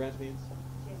 You know what rent means?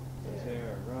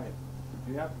 Tear, right.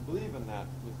 You have to believe in that.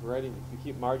 If you're writing, if you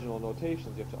keep marginal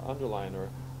notations, you have to underline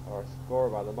or score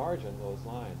by the margin those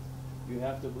lines. You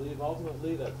have to believe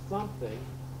ultimately that something,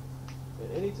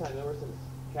 at any time Emerson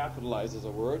capitalizes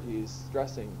a word, he's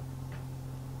stressing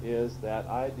is that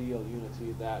ideal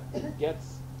unity that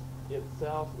gets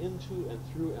itself into and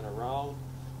through and around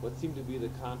what seem to be the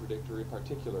contradictory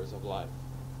particulars of life.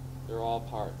 They're all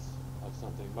parts of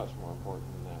something much more important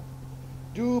than that.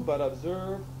 Do but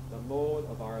observe the mode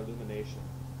of our illumination,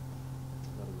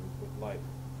 in other words, with light.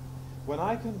 When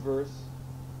I converse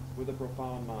with a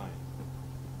profound mind,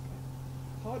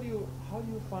 how do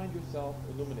you find yourself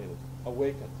illuminated,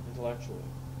 awakened intellectually?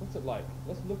 What's it like?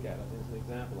 Let's look at it as an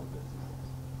example of this.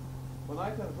 When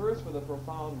I converse with a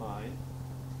profound mind,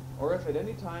 or if at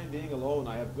any time being alone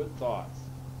I have good thoughts,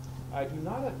 I do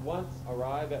not at once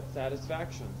arrive at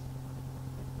satisfaction,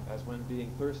 as when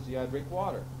being thirsty I drink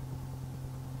water.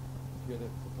 Hear the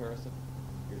comparison?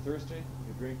 You're thirsty,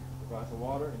 you drink a glass of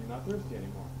water, and you're not thirsty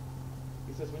anymore.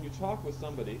 He says when you talk with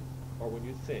somebody, or when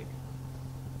you think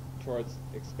towards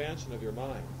expansion of your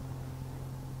mind,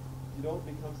 you don't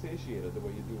become satiated the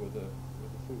way you do with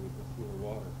food or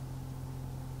water.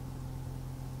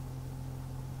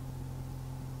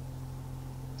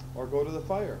 Or go to the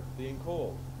fire, being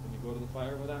cold. When you go to the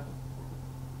fire, what happens?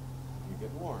 You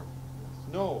get warm.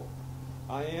 No.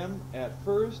 I am at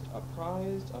first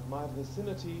apprised of my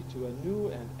vicinity to a new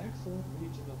and excellent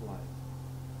region of life.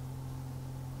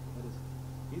 That is,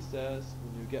 he says,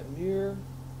 when you get near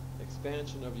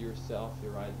expansion of yourself,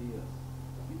 your ideas,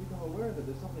 you become aware that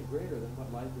there's something greater than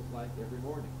what life is like every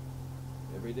morning,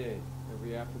 every day,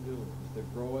 every afternoon. It's the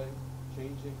growing,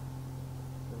 changing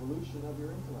evolution of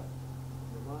your intellect,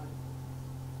 your mind.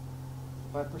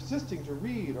 By persisting to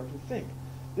read or to think,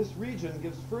 this region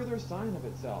gives further sign of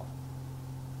itself,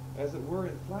 as it were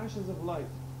in flashes of light,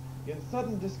 in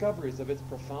sudden discoveries of its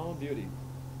profound beauty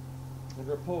and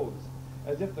repose,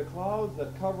 as if the clouds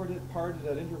that covered it parted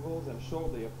at intervals and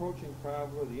showed the approaching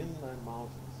traveler the inland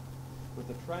mountains, with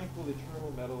the tranquil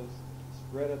eternal meadows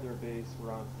spread at their base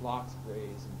whereon flocks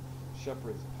graze and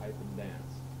shepherds pipe and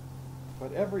dance.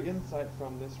 But every insight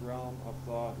from this realm of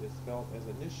thought is felt as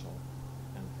initial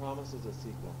and promises a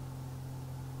sequel.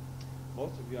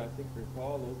 Most of you, I think,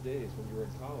 recall those days when you were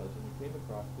in college and you came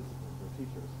across disciplines or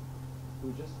teachers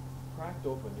who just cracked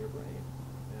open your brain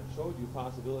and showed you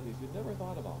possibilities you'd never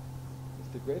thought about. It's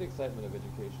the great excitement of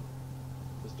education,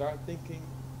 to start thinking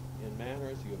in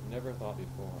manners you have never thought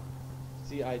before.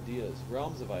 See ideas,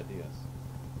 realms of ideas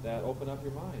that open up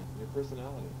your mind, your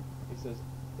personality. He says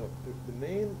the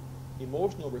main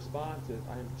emotional response is,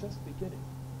 I am just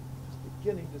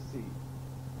beginning to see,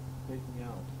 taking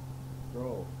out,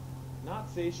 grow.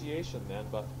 Not satiation then,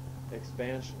 but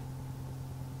expansion.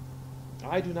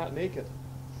 I do not make it.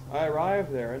 I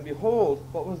arrive there, and behold,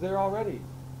 what was there already?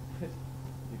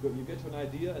 You get to an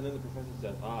idea, and then the professor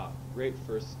says, great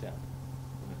first step.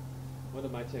 One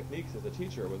of my techniques as a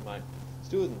teacher with my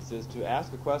students is to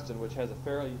ask a question which has a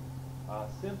fairly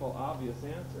simple, obvious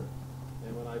answer.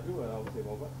 And when I do it, I'll say,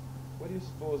 well, what do you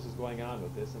suppose is going on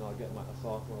with this? And I'll get a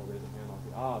sophomore will raise a hand.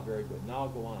 I'll say, very good. Now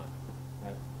go on.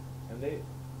 Right? And they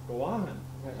go on.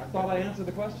 I thought I answered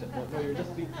the question. No, you're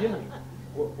just beginning.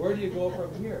 Where do you go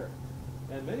from here?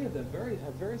 And many of them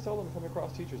have very seldom come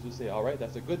across teachers who say, all right,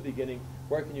 that's a good beginning.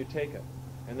 Where can you take it?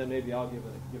 And then maybe I'll give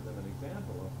them an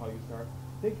example of how you start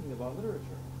thinking about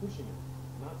literature, pushing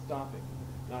it, not stopping,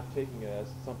 not taking it as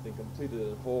something completed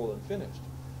and whole and finished,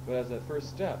 but as that first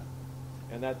step.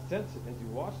 And that sense, as you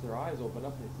watch their eyes open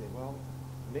up, they say, well,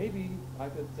 maybe I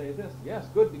could say this. Yes,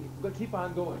 good, keep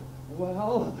on going.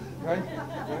 Well, right?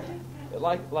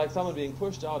 Like someone being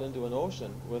pushed out into an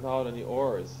ocean without any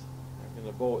oars in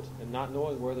a boat and not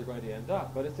knowing where they're going to end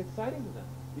up. But it's exciting to them,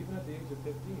 even at the age of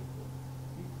 15. Keep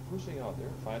pushing out there,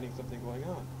 finding something going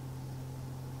on.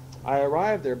 I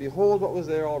arrived there. Behold what was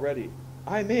there already.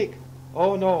 I make.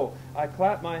 Oh no, I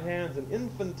clap my hands in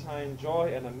infantine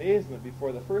joy and amazement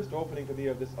before the first opening to me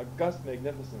of this august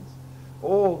magnificence,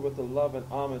 old with the love and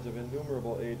homage of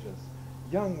innumerable ages,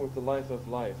 young with the life of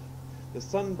life, the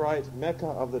sun-bright Mecca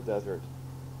of the desert.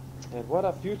 And what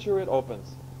a future it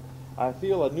opens. I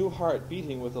feel a new heart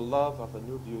beating with the love of a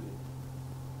new beauty.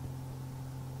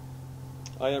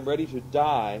 I am ready to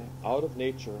die out of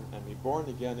nature and be born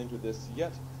again into this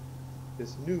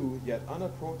new yet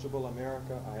unapproachable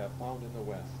America I have found in the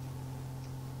West.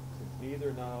 Since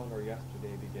neither now nor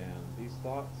yesterday began these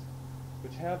thoughts,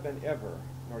 which have been ever,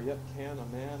 nor yet can a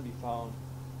man be found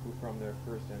who from their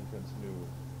first entrance knew.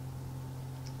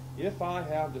 If I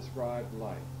have described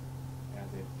life as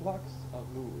a flux of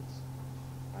moods,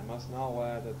 I must now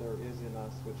add that there is in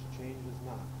us which changes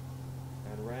not,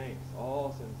 and ranks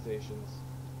all sensations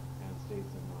and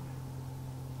states of mind.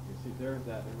 You see, there's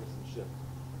that Emerson shift.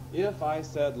 If I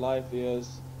said life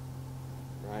is,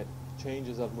 right,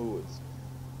 changes of moods,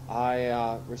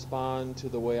 I respond to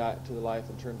the life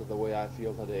in terms of the way I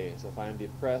feel today. So if I'm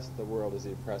depressed, the world is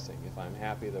depressing. If I'm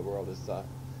happy, the world is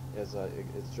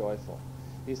joyful.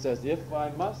 He says, if I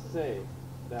must say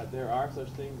that there are such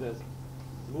things as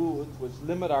moods which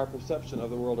limit our perception of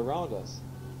the world around us,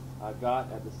 I've got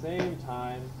at the same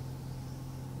time,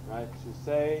 right, to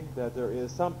say that there is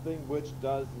something which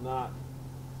does not,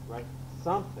 right,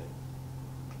 something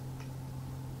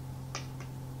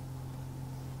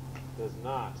does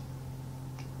not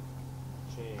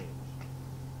change.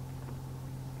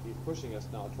 He's pushing us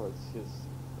now towards his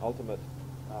ultimate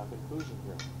conclusion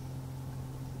here.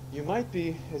 You might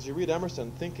be, as you read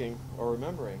Emerson, thinking or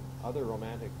remembering other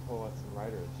romantic poets and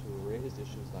writers who raised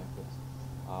issues like this.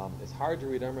 It's hard to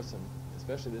read Emerson,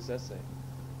 especially this essay,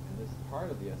 and this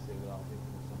part of the essay without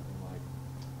thinking of something like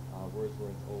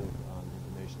Wordsworth's Ode on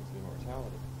Intimations of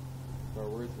Immortality, where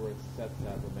Wordsworth sets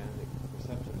that romantic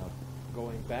perception of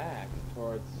going back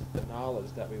towards the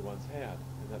knowledge that we once had,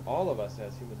 and that all of us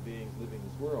as human beings living in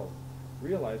this world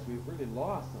realize we've really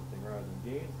lost something rather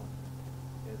than gained something.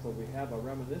 And so we have a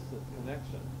reminiscent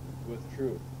connection with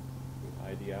truth, with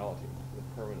ideality,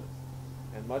 with permanence.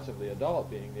 And much of the adult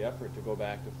being the effort to go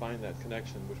back to find that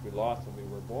connection which we lost when we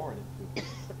were born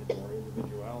into our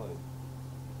individuality.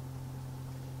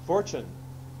 Fortune,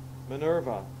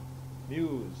 Minerva,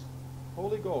 Muse,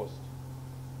 Holy Ghost.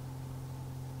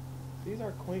 These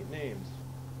are quaint names,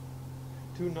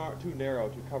 too narrow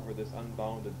to cover this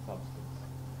unbounded substance.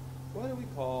 What do we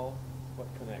call what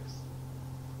connects,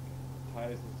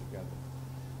 ties us together?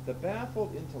 The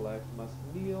baffled intellect must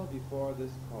kneel before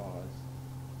this cause,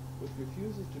 which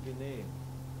refuses to be named.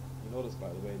 You notice, by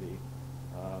the way, the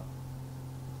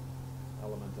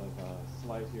element of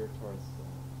slight here towards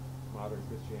modern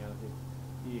Christianity.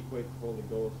 He equates Holy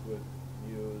Ghost with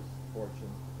Muse, Fortune,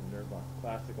 Minerva,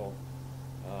 classical,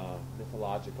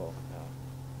 mythological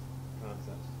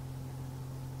concepts.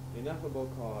 Ineffable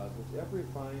cause, which every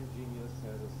fine genius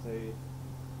has essayed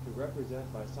to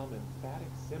represent by some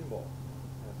emphatic symbol,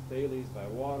 as Thales by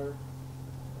water,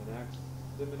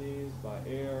 Anaximenes by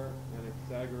air,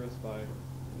 Anaxagoras by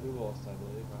Nulos, I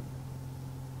believe,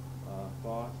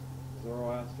 thought,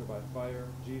 Zoroaster by fire,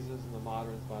 Jesus and the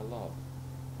moderns by love.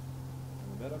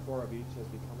 And the metaphor of each has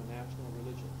become a national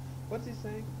religion. What's he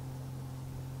saying?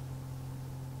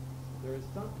 There is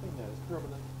something that is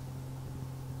permanent.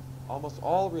 Almost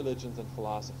all religions and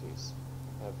philosophies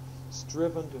have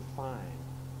striven to find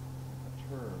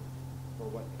a term for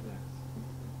what connects.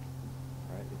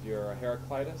 Right? If you're a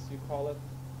Heraclitus, you call it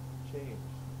change.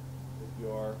 If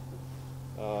you're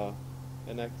an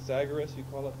Anaxagoras, you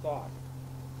call it thought.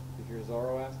 If you're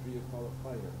Zoroaster, you call it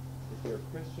fire. If you're a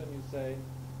Christian, you say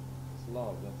it's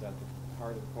love. That's at the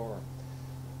heart of the core.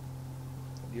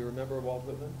 Do you remember Walt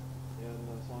Whitman in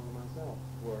Song of Myself,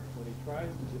 where when he tries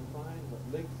to define what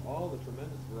links all the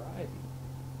tremendous variety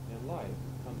in life,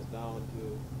 it comes down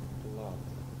to love.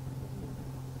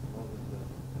 Love is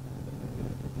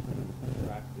the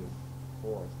attractive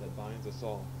force that binds us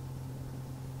all.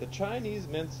 The Chinese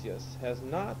Mencius has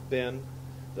not been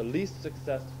the least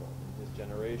successful in his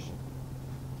generation.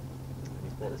 And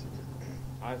he quotes,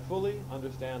 I fully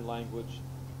understand language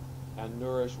and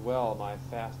nourish well my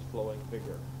fast-flowing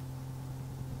vigor.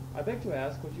 I beg to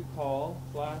ask what you call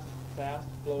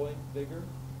fast-flowing vigor,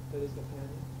 said his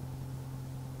companion.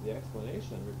 The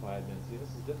explanation, replied Mencius,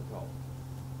 is difficult.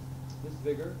 This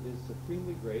vigor is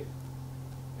supremely great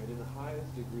and in the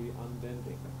highest degree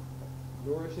unbending.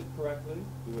 Nourish it correctly,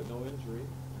 do it no injury,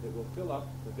 and it will fill up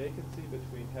the vacancy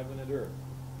between heaven and earth.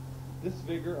 This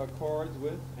vigor accords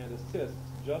with and assists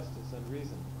justice and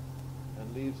reason,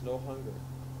 and leaves no hunger.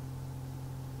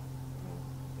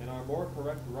 In our more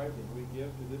correct writing, we give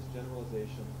to this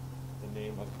generalization the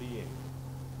name of being.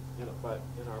 But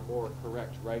in our more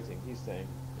correct writing, he's saying,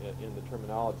 in the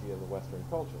terminology of the Western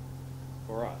culture,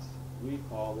 for us, we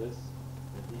call this,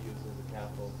 and he uses a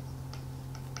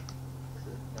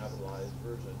capitalized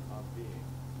version of being,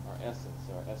 our essence,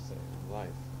 our essay in life.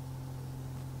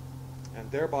 And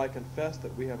thereby confess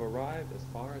that we have arrived as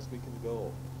far as we can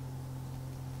go.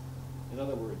 In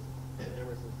other words,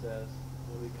 Emerson says,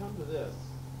 when we come to this,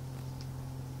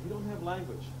 we don't have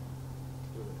language,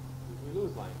 do we? We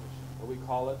lose language, or we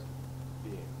call it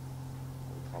being.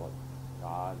 Or we call it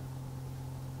God.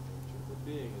 But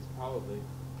being is probably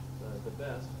the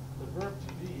best. The verb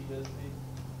to be is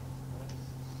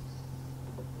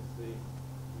the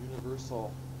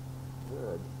universal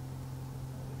verb.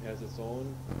 It has its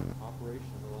own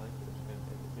operation in the language, and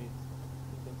it means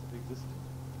the sense of existence.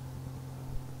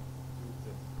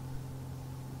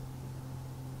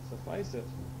 Suffice it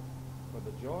for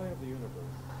the joy of the universe.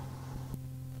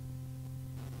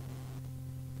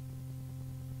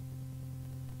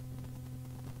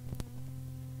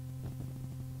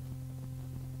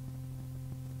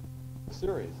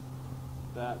 Series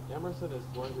that Emerson is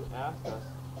going to ask us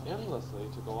endlessly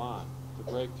to go on, to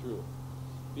break through.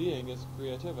 Being is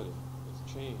creativity,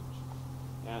 it's change.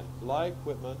 And like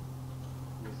Whitman,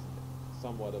 who's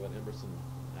somewhat of an Emerson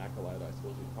acolyte, I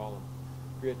suppose you'd call him,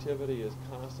 creativity is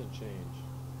constant change,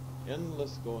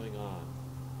 endless going on,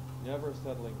 never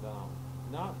settling down,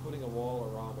 not putting a wall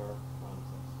around our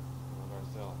concepts, around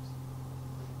ourselves.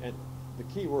 And the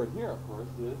key word here, of course,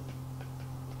 is,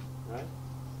 right,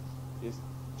 is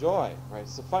joy, right?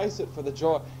 Suffice it for the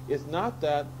joy. It's not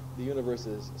that the universe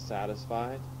is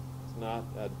satisfied. It's not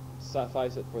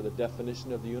suffice it for the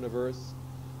definition of the universe.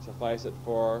 Suffice it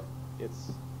for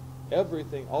its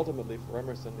everything. Ultimately, for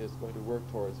Emerson, is going to work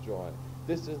towards joy.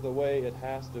 This is the way it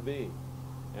has to be,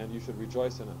 and you should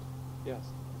rejoice in it. Yes.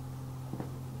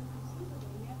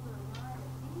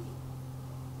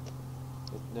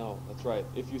 No, that's right.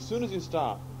 If you, as soon as you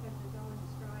stop,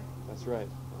 that's right.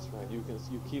 That's right.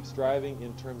 You keep striving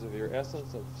in terms of your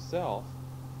essence of self,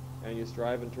 and you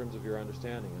strive in terms of your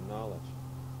understanding and knowledge,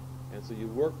 and so you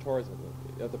work towards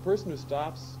it. The person who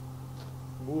stops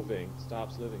moving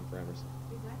stops living, for Emerson.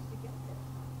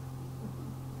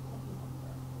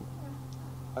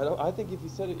 I think if he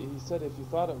said if you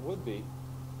thought it would be,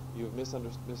 you've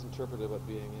misinterpreted what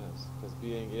being is, because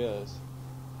being is.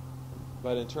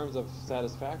 But in terms of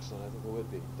satisfaction, I think it would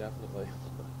be, definitely.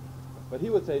 But he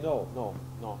would say, no.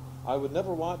 I would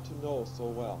never want to know so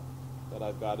well that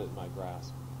I've got it in my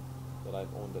grasp, that I've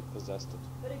owned it, possessed it.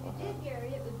 But if you did, Gary,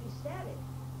 it would be static.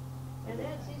 And then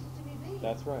it ceases to be being.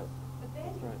 That's right. But then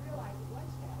you realize it was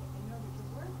static and know that you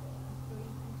weren't there, so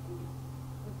you continue.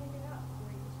 Or pick it up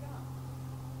where you stop.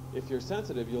 If you're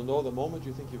sensitive, you'll know the moment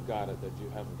you think you've got it that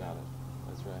you haven't got it.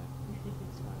 That's right.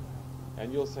 That's right.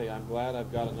 And you'll say, I'm glad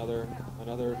I've got another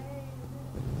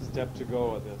step to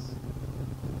go at this.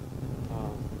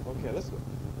 Okay, let's go.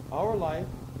 Our life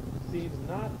seems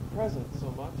not present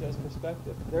so much as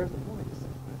perspective. There's the point.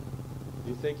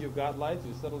 You think you've got life,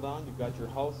 you settle down, you've got your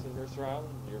house in Mercer Island,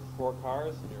 and your 4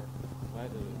 cars, and your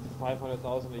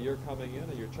 $500,000 a year coming in,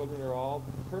 and your children are all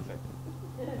perfect.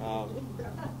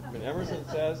 Emerson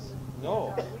says,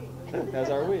 no, as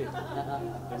are we.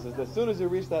 He says, as soon as you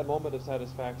reach that moment of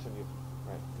satisfaction, you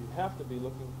have to be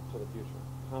looking to the future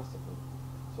constantly.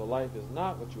 So life is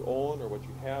not what you own or what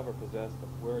you have or possess, but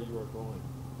where you are going,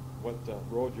 what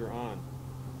road you're on.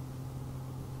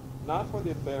 Not for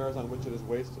the affairs on which it is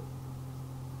wasted,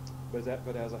 but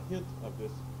as a hint of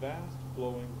this vast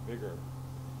flowing vigor.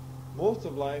 Most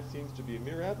of life seems to be a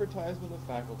mere advertisement of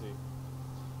faculty.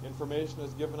 Information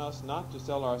is given us not to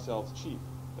sell ourselves cheap,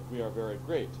 that we are very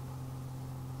great.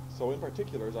 So in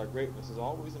particular, our greatness is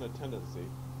always in a tendency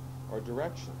or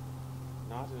direction,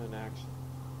 not in an action.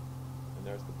 And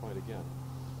there's the point again.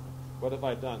 What have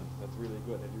I done that's really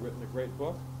good? Have you written a great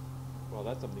book? Well,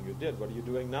 that's something you did. What are you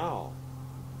doing now?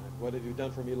 And what have you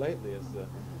done for me lately is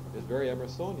very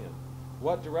Emersonian.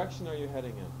 What direction are you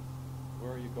heading in?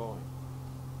 Where are you going?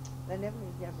 He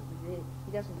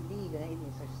doesn't believe in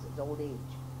anything such as old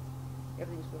age.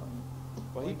 Everything's wrong.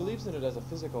 Well, he believes in it as a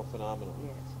physical phenomenon.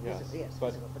 Yes,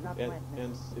 But physical, but not and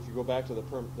mental. if you go back to the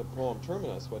poem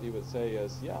Terminus, what he would say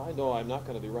is, yeah, I know I'm not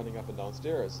going to be running up and down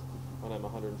stairs when I'm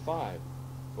 105.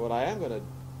 But what I am going to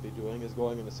be doing is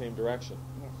going in the same direction.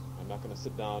 Yes. I'm not going to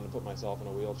sit down and put myself in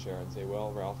a wheelchair and say,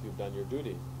 well, Ralph, you've done your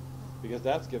duty. Because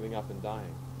that's giving up and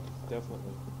dying.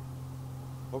 Definitely.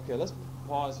 Okay, let's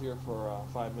pause here for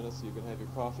 5 minutes so you can have your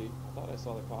coffee. I thought I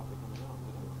saw the coffee coming out.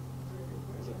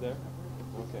 Is it there?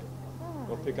 Okay.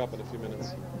 We'll pick up in a few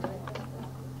minutes.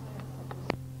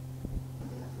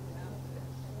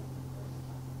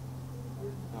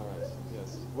 All right.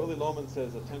 Yes. Willie Loman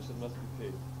says attention must be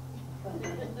paid.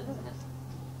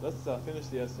 Let's finish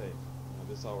the essay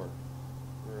this hour.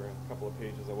 We're a couple of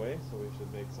pages away, so we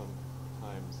should make some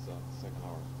time second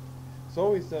hour.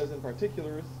 So he says, in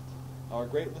particulars, our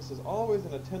greatness is always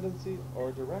in a tendency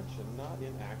or direction, not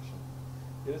in action.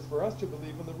 It is for us to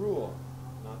believe in the rule,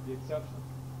 not the exception.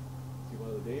 See, one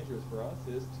of the dangers for us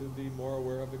is to be more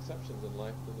aware of exceptions in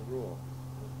life than the rule.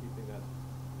 And keeping that,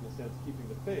 in a sense, keeping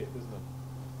the faith, isn't it?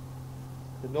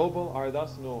 The noble are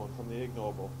thus known from the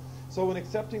ignoble. So in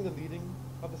accepting the leading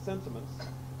of the sentiments,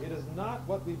 it is not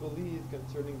what we believe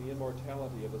concerning the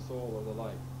immortality of the soul or the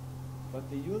like, but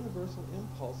the universal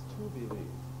impulse to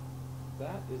believe.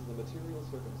 That is the material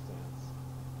circumstance,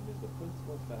 and is the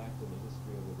principal fact in the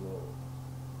history of the globe.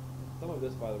 Some of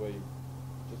this, by the way,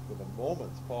 just with a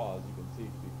moment's pause, you can see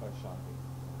to be quite shocking.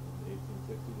 In the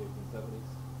 1860s, 1870s.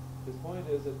 His point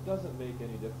is, it doesn't make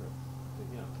any difference to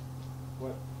him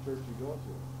what church you go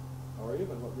to, or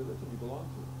even what religion you belong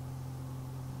to.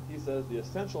 He says the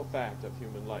essential fact of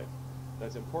human life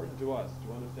that's important to us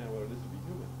to understand what it is to be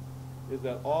human is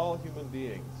that all human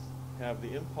beings have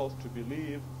the impulse to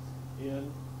believe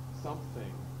in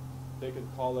something. They could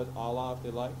call it Allah if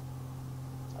they like.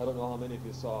 I don't know how many of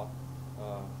you saw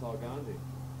Gandhi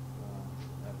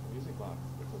at the music box.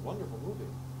 It's a wonderful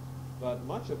movie. But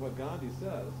much of what Gandhi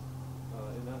says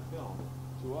in that film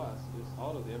to us is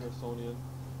out of the Emersonian,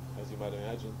 as you might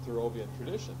imagine, Thoreauvian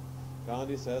tradition.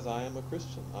 Gandhi says, I am a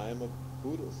Christian, I am a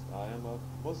Buddhist, I am a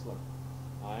Muslim,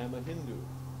 I am a Hindu.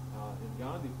 And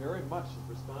Gandhi very much is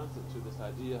responsive to this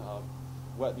idea of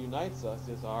what unites us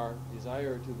is our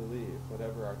desire to believe,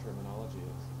 whatever our terminology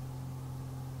is.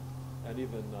 And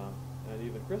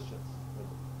even Christians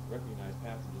recognize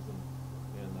passages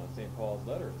in St. Paul's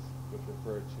letters which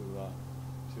refer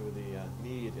to the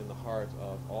need in the heart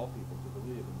of all people to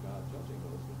believe in God, judging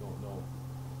those who don't know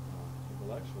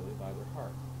intellectually by their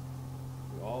heart.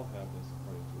 We all have this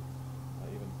according to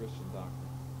even Christian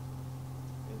doctrine.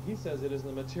 And he says it is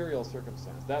the material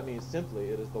circumstance. That means simply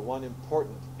it is the one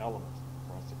important element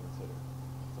for us to consider.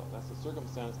 So that's the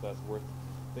circumstance that's worth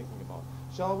thinking about.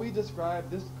 Shall we describe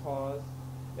this cause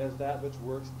as that which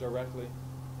works directly?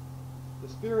 The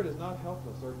spirit is not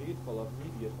helpless or needful of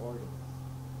mediate organs.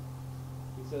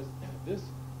 He says this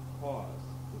cause,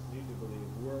 this need to believe,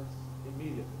 works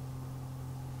immediately,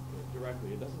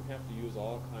 directly. It doesn't have to use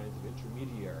all kinds of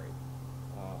intermediary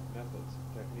methods,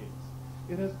 techniques.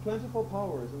 It has plentiful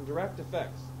powers and direct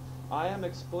effects. I am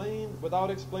explained without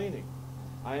explaining.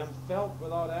 I am felt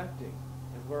without acting,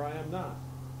 and where I am not.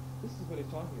 This is what he's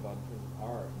talking about in terms of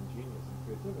art and genius and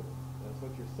creativity. That's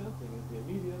what you're sensing is the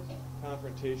immediate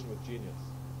confrontation with genius.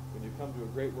 When you come to a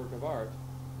great work of art,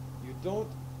 you don't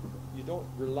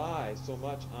rely so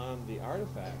much on the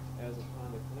artifact as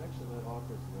upon the connection that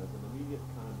offers you as an immediate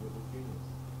conduit of genius.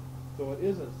 So it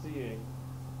isn't seeing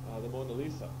the Mona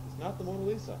Lisa. It's not the Mona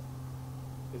Lisa.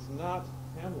 It's not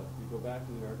Hamlet. You go back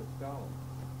to the art of scholar.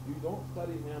 You don't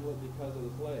study Hamlet because of the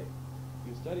play.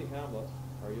 You study Hamlet,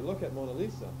 or you look at Mona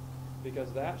Lisa,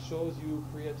 because that shows you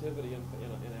creativity in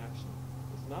action.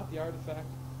 It's not the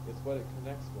artifact, it's what it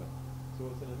connects with.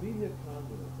 So it's an immediate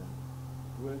conduit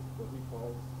then with what he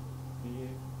calls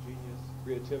being, genius,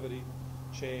 creativity,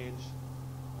 change.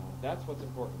 That's what's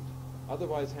important.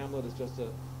 Otherwise, Hamlet is just a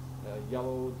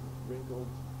yellowed, wrinkled,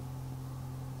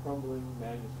 crumbling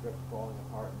manuscript falling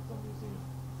apart in some museum.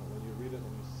 But when you read it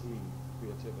and you see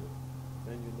creativity,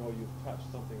 then you know you've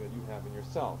touched something that you have in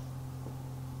yourself.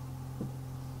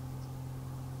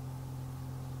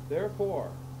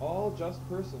 Therefore, all just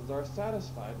persons are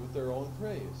satisfied with their own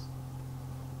praise.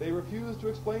 They refuse to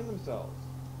explain themselves,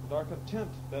 and are content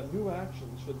that new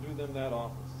actions should do them that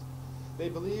office. They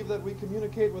believe that we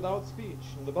communicate without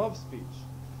speech and above speech,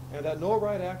 and that no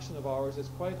right action of ours is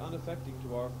quite unaffecting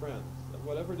to our friends, at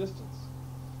whatever distance,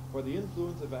 for the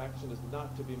influence of action is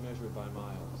not to be measured by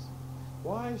miles.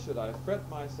 Why should I fret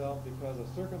myself because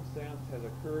a circumstance has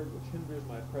occurred which hinders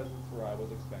my presence where I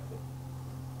was expected?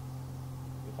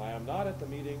 If I am not at the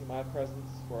meeting, my presence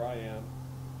where I am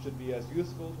should be as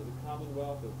useful to the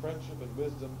commonwealth of friendship and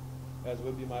wisdom as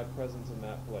would be my presence in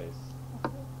that place.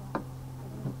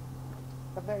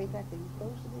 The very fact that he's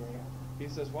supposed to be there. He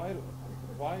says,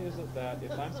 why is it that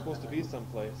if I'm supposed to be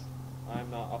someplace, I'm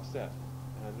not upset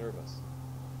and I'm nervous?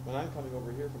 When I'm coming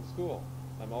over here from school,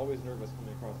 I'm always nervous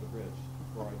coming across the bridge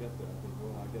before I get there. I think,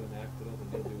 well, I'll get an accident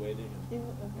and they'll be waiting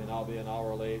and I'll be an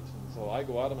hour late. And so I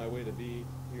go out of my way to be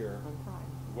here On time.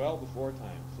 well before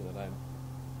time so that I'm...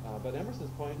 but Emerson's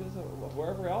point is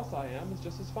wherever else I am is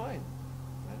just as fine.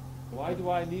 Right? Why do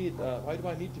I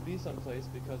need to be someplace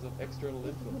because of external He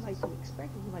influences? might be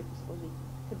expecting, he might be supposed to be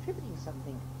contributing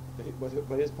something.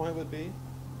 But his point would be,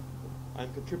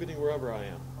 I'm contributing wherever I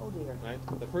am. Oh dear. Right?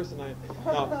 The person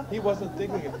now, he wasn't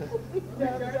thinking of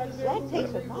That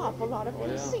takes an awful lot of Oh, yeah.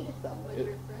 conceit, though. But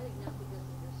you're fretting not because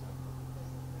of yourself, but because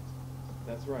of the rest of us.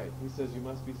 That's right. He says you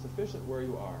must be sufficient where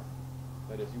you are.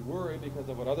 That is, you worry because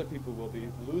of what other people will be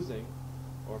losing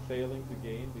or failing to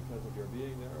gain because of your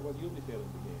being there, or what you'll be failing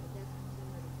to gain. But that's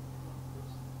considered a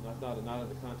person. Not in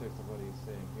the context of what he's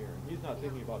saying here. And he's not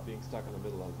thinking about being stuck in the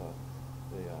middle of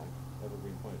the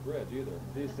Evergreen Point Bridge either.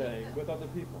 He's saying with other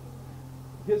people.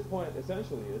 His point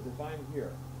essentially is if I'm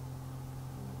here,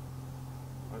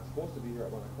 I'm supposed to be here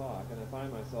at 1 o'clock, and I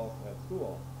find myself at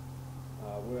school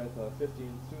with 15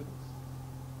 students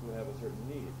who have a certain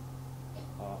need.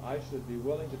 I should be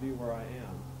willing to be where I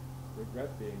am,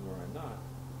 regret being where I'm not,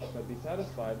 but be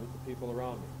satisfied with the people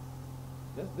around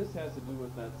me. This has to do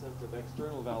with that sense of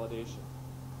external validation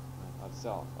of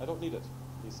self. I don't need it,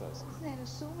 he says. Isn't that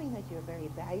assuming that you're very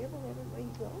valuable everywhere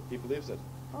you go? He believes it.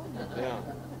 Oh, no.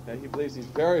 Yeah. He believes he's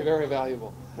very, very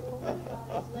valuable. His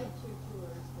lecture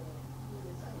tours, he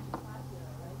was such a popular,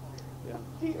 right?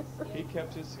 Yeah. He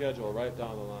kept his schedule right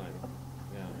down the line.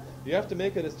 Yeah. You have to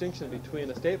make a distinction between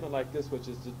a statement like this, which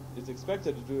is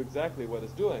expected to do exactly what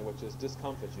it's doing, which is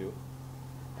discomfort you.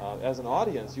 As an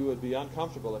audience, you would be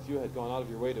uncomfortable if you had gone out of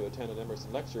your way to attend an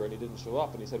Emerson lecture and he didn't show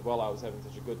up and he said, well, I was having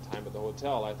such a good time at the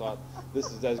hotel, I thought this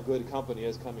is as good company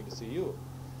as coming to see you.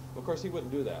 Of course, he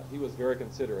wouldn't do that. He was very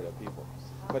considerate of people.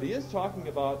 But he is talking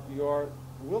about your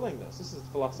willingness. This is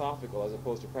philosophical as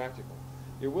opposed to practical.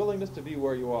 Your willingness to be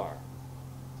where you are.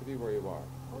 To be where you are.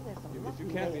 Oh, that's a If you lucky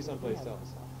can't way be to someplace have else.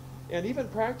 yourself. And even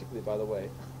practically, by the way,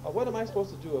 what am I supposed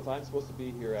to do if I'm supposed to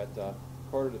be here at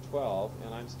 11:45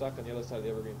 and I'm stuck on the other side of the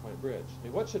Evergreen Point Bridge? I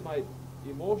mean, what should my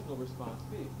emotional response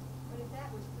be? But if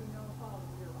that was through no fault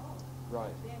of your own,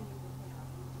 Right. then you would have,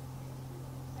 you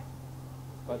accept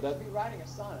that. But You that should be writing a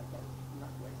sonnet, but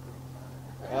not wasting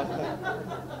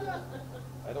time.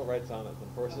 I don't write sonnets,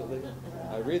 unfortunately.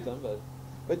 I read them,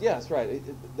 but yes, right.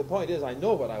 The point is, I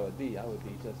know what I would be. I would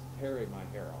be just tearing my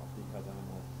hair out because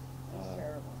I'm It's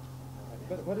terrible.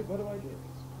 But what do I do?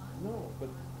 No, but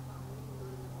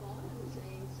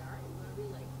Saying, sorry, I'm going to be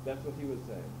late. that's what he would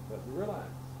say. But relax.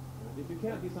 If you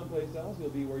can't be someplace else, you'll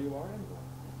be where you are anyway.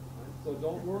 Right? So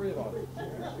don't worry about it.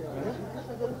 That's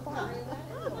a good point.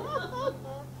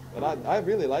 But I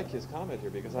really like his comment here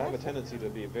because I have a tendency to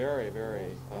be very,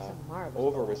 very That's a marvelous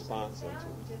over-responsive That to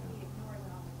would just it. be ignoring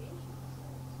the obligations.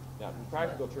 Yeah, in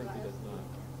practical terms, he does not.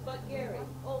 But Gary,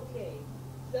 okay,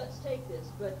 let's take this,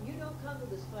 but you don't come to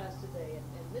this class today,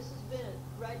 and Mrs. Bennett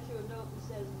writes you a note and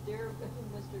says, dear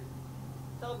Mr.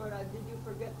 Culbert, did you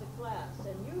forget the class?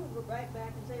 And you write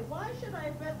back and say, why should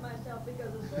I fret myself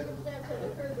because a circumstance has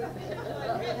occurred with me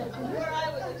where I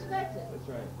was expected? That's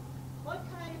right. What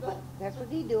kind of a... That's what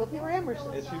he'd do if you were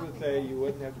Emerson. And she would say you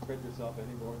wouldn't have to fret yourself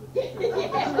any more in the future.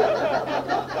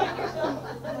 Find yourself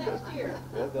the next year.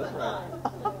 Yes, that's right.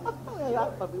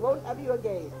 Well, but we won't have you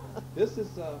again. This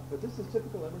is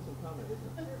typical Emerson comment,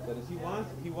 isn't it? That is, he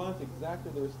wants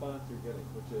exactly the response you're getting,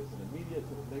 which is an immediate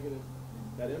sort of negative.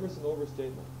 That Emerson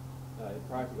overstatement, in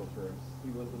practical terms,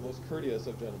 he was the most courteous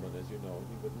of gentlemen, as you know.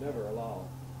 He would never allow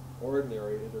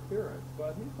ordinary interference,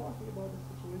 but he's talking about a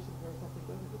situation where something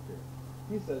does interfere.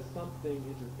 He says something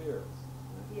interferes.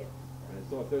 Right? Yes. And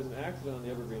so if there's an accident on the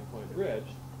Evergreen Point Bridge,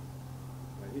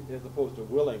 as opposed to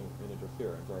willing an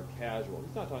interference or a casual,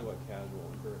 he's not talking about casual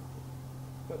interference.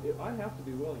 But if I have to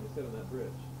be willing to sit on that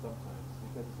bridge sometimes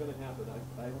because it's going to happen.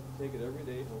 I have to take it every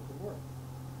day home from work.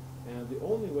 And the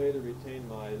only way to retain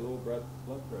my low blood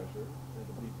pressure and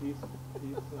to be peaceful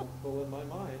in my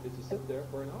mind is to sit there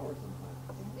for an hour sometimes.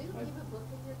 Do you keep a book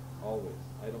in your car? Always.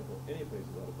 I don't go any place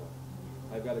without a book.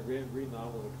 I've got a green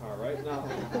novel in the car right now,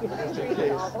 just in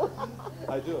case.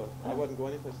 I do. I wouldn't go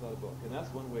any place without a book. And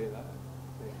that's one way that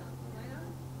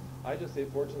I just say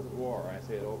Fortunes of War. I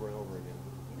say it over and over again.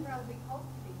 You'd rather be hoped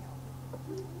to be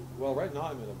helped. Well, right now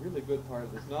I'm in a really good part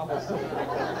of this novel, so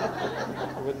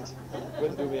it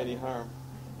wouldn't do me any harm.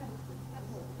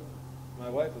 My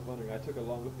wife was wondering, I took it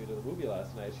along with me to the movie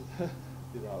last night. She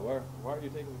thought, why are you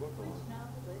taking the book along?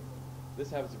 This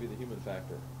happens to be the human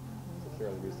factor. It's a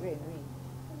fairly recent Very one. neat.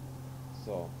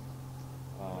 So,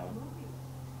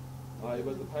 it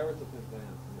was the Pirates of Penzance,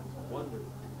 and it was wonderful.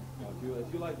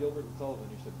 If you like Gilbert and Sullivan,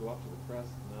 you should go up to the Crest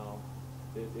now.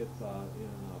 It's in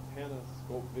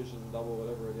Panascope Vision Double,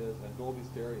 whatever it is, and Dolby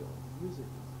Stereo. The music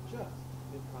is just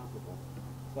incomparable.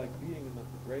 It's like being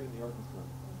right in the orchestra.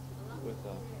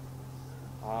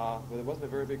 But it wasn't a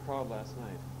very big crowd last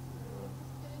night.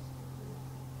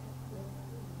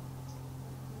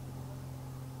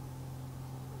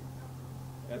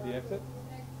 At the exit?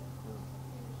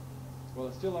 Well,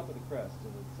 it's still up at the Crest,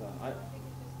 and it's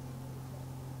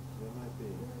it might be.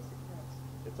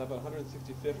 It's up at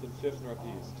 165th and 5th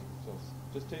Northeast. So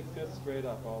just take 5th straight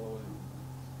up all the way.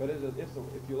 But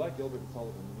if you like Gilbert and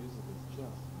Sullivan, the music is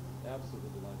just absolutely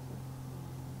delightful.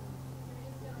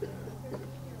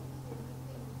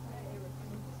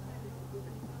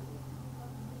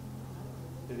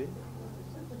 Did he?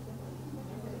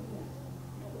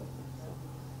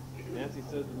 Nancy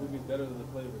says the movie's better than the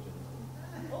play, Virginia.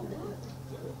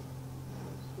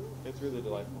 It's really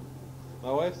delightful.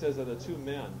 My wife says that the two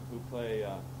men who play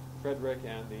Frederick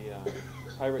and the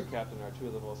pirate captain are two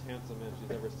of the most handsome men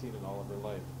she's ever seen in all of her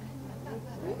life.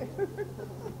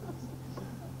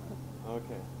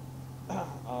 Okay.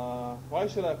 Why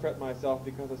should I fret myself?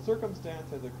 Because a circumstance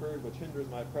has occurred which hinders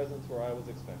my presence where I was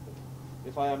expected.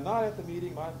 If I am not at the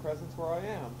meeting, my presence where I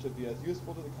am should be as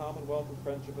useful to the commonwealth of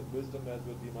friendship and wisdom as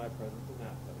would be my presence in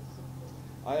that place.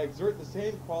 I exert the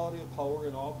same quality of power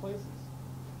in all places.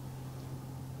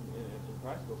 In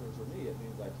practical terms, for me, it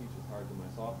means I teach as hard to my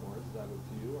sophomores as I would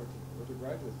to you or to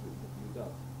graduate students if you do.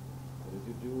 But if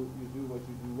you do what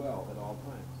you do well at all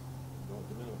times. You don't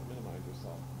minimize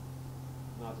yourself.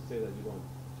 Not to say that you don't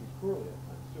teach poorly at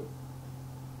times too,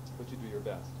 but you do your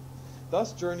best.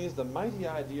 Thus journeys the mighty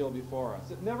ideal before us.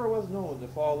 It never was known to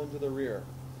fall into the rear.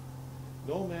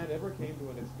 No man ever came to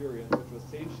an experience which was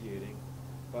satiating,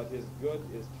 but his good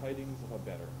is tidings of a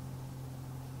better.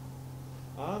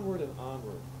 Onward and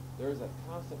onward, there is that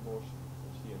constant motion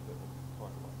which he and Pippin talk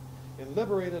about. In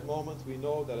liberated moments, we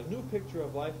know that a new picture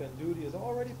of life and duty is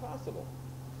already possible.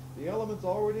 The elements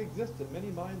already exist in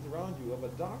many minds around you of a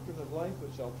doctrine of life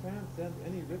which shall transcend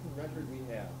any written record we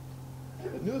have.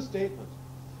 The new statement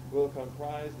will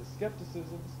comprise the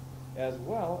skepticisms as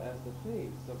well as the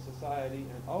faiths of society,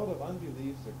 and out of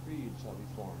unbeliefs a creed shall be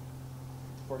formed.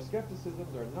 For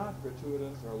skepticisms are not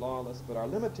gratuitous or lawless, but are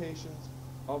limitations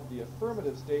of the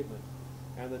affirmative statement,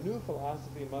 and the new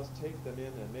philosophy must take them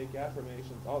in and make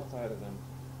affirmations outside of them,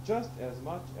 just as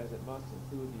much as it must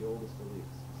include the oldest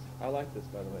beliefs. I like this,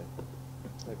 by the way.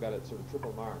 I've got it sort of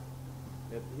triple marked.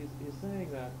 He's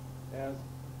saying that as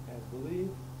belief,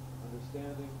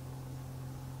 understanding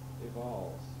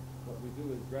evolves, what we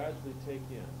do is gradually take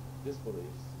in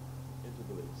disbeliefs into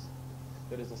beliefs.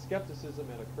 That is a skepticism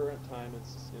at a current time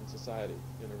in society,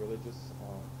 in a religious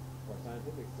or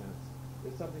scientific sense,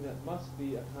 is something that must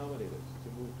be accommodated to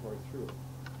move toward truth.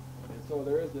 And so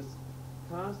there is this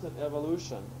constant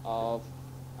evolution of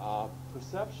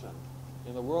perception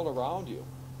in the world around you,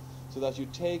 so that you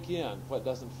take in what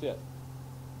doesn't fit.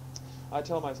 I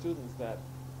tell my students that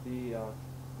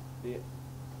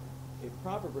a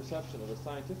proper perception of the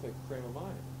scientific frame of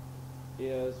mind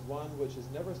is one which is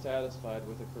never satisfied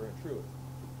with the current truth.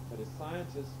 That is,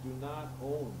 scientists do not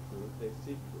own truth, they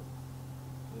seek truth.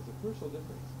 And it's a crucial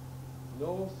difference.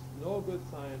 No good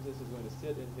scientist is going to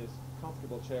sit in his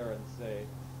comfortable chair and say,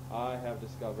 I have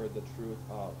discovered the truth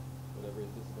of whatever his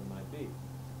discipline might be.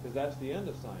 Because that's the end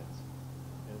of science.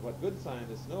 And what good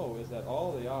scientists know is that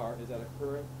all they are is at a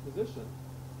current position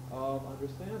of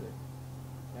understanding.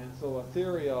 And so a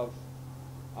theory of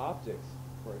optics,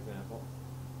 for example,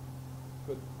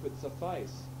 could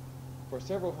suffice for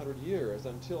several hundred years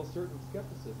until certain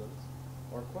skepticisms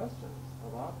or questions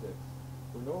of optics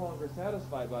were no longer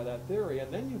satisfied by that theory,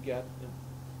 and then you get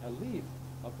a leap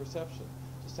of perception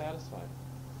to satisfy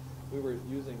it. We were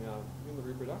using human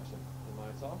reproduction in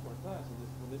my sophomore class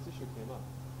when this issue came up.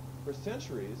 For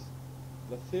centuries,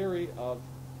 the theory of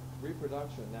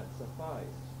reproduction that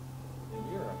sufficed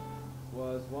in Europe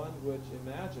was one which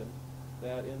imagined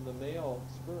that in the male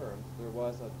sperm there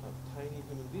was a tiny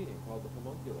human being called the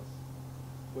homunculus,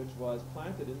 which was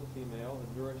planted in the female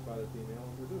and nourished by the female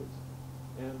and produced.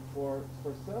 And for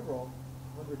several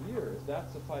hundred years, that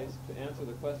sufficed to answer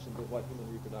the questions of what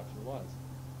human reproduction was.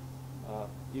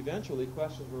 Eventually,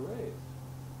 questions were raised.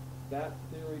 That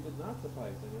theory did not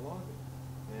suffice any longer,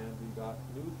 and we got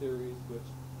new theories which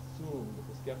assumed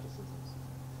the skepticisms.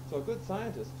 So a good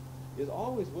scientist is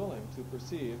always willing to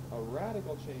perceive a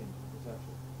radical change in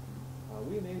perception.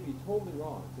 We may be totally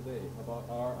wrong today about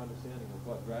our understanding of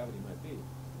what gravity might be.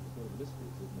 There's one of the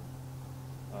mysteries, isn't it?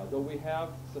 Though we have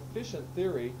sufficient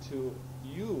theory to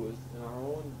use in our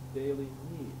own daily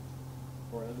need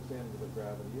for an understanding of what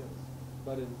gravity is.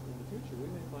 But in the future, we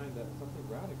may find that something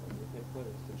radical will take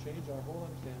place to change our whole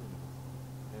understanding of it.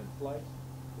 And flight,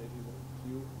 maybe in a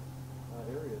few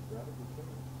areas, radically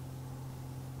change.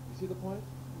 You see the point?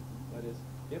 That is,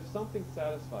 if something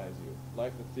satisfies you,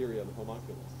 like the theory of the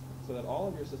homunculus, so that all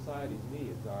of your society's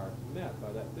needs are met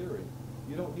by that theory,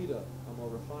 you don't need a more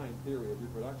refined theory of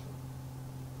reproduction.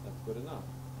 That's good enough.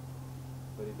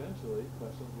 But eventually,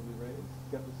 questions will be raised,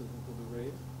 skepticism will be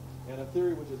raised, and a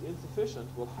theory which is insufficient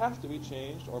will have to be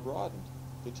changed or broadened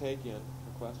to take in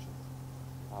the questions.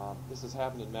 This has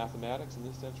happened in mathematics in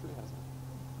this century, hasn't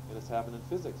it? And it's happened in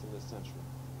physics in this century.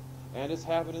 And it's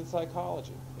happened in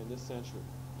psychology in this century,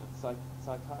 and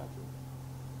psychiatry.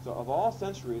 So of all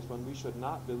centuries when we should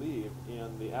not believe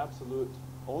in the absolute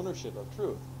ownership of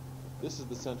truth, this is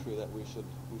the century that we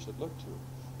should look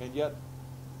to. And yet,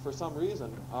 for some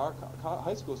reason, our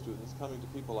high school students coming to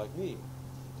people like me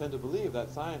tend to believe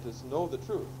that scientists know the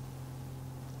truth.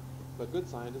 But good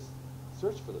scientists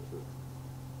search for the truth,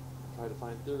 try to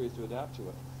find theories to adapt to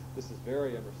it. This is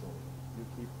very Emersonian. You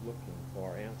keep looking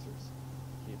for answers.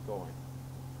 Keep going.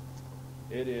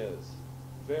 It is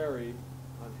very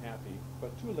unhappy,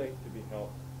 but too late to be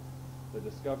helped, the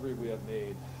discovery we have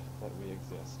made that we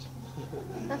exist.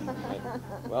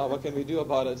 Well, what can we do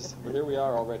about it? Here we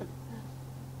are already.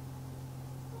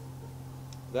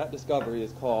 That discovery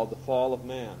is called the fall of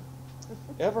man.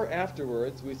 Ever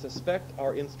afterwards, we suspect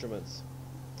our instruments.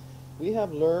 We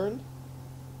have learned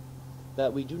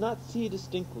that we do not see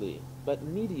distinctly, but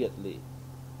mediately.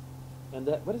 And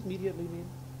that, what does mediately mean?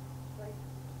 Right.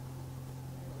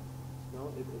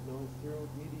 No, it's through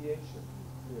mediation.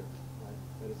 Here, right?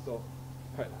 That is so.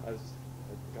 Right, I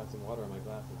got some water on my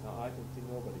glasses. Now I can see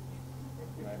nobody.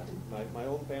 Right? My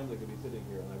own family could be sitting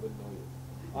here and I wouldn't know you.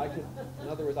 In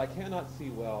other words, I cannot see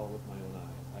well with my own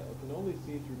eyes. I can only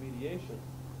see through mediation.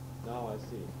 Now I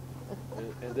see.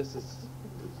 And this is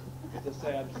the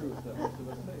sad truth that most of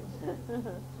us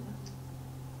face.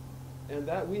 And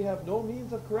that we have no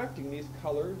means of correcting these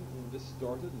colored and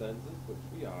distorted lenses, which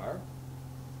we are,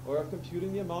 or of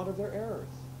computing the amount of their errors.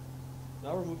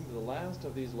 Now we're moving to the last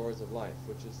of these laws of life,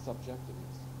 which is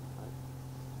subjectiveness. Right?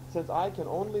 Since I can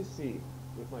only see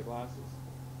with my glasses,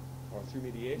 or through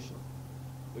mediation,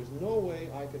 there's no way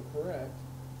I can correct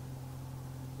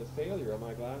the failure of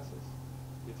my glasses,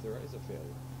 if there is a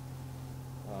failure,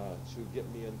 to get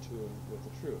me in tune with the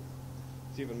truth.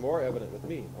 It's even more evident with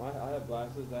me. I have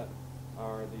glasses that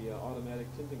are the automatic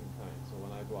tinting kind, so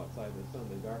when I go outside in the sun,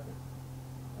 they darken.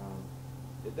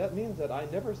 That means that I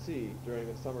never see, during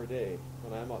a summer day,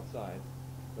 when I'm outside,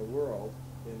 the world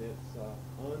in its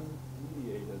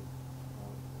unmediated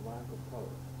lack of color.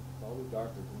 It's always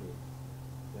darker to me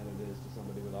than it is to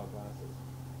somebody without glasses.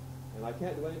 And I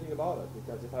can't do anything about it,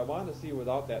 because if I want to see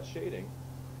without that shading,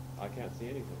 I can't see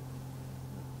anything.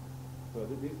 So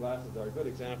these glasses are a good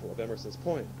example of Emerson's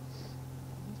point.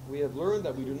 We have learned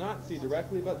that we do not see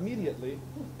directly, but mediately,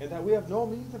 and that we have no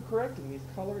means of correcting these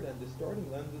colored and distorting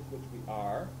lenses which we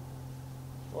are,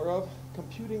 or of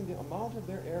computing the amount of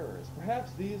their errors.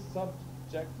 Perhaps these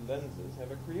subject lenses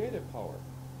have a creative power.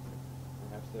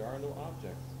 Perhaps there are no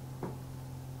objects.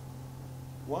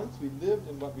 Once we lived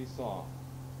in what we saw.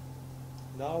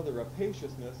 Now the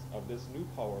rapaciousness of this new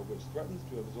power, which threatens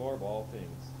to absorb all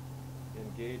things,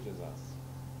 engages us.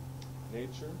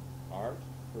 Nature, art,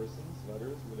 persons,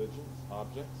 letters, religions,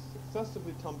 objects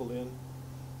successively tumble in,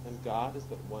 and God is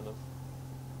but one of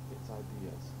its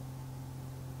ideas.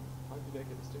 How do you make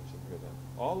a distinction here then?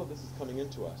 All of this is coming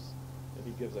into us, and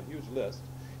he gives a huge list,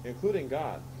 including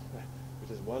God,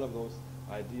 which is one of those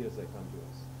ideas that come to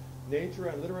us. Nature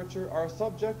and literature are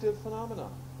subjective phenomena.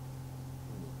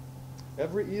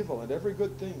 Every evil and every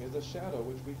good thing is a shadow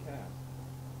which we cast.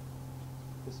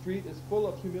 The street is full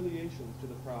of humiliations to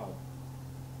the proud,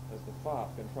 as the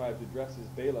fop contrived to dress his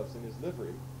bailiffs in his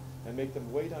livery and make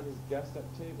them wait on his guest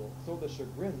at table, so the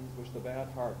chagrins which the bad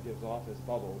heart gives off as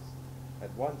bubbles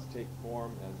at once take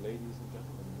form as ladies and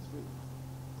gentlemen in the street,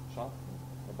 shopmen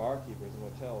or barkeepers in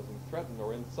hotels, and threaten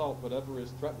or insult whatever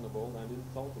is threatenable and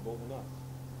insultable in us.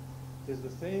 'Tis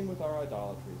the same with our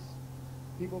idolatries.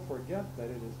 People forget that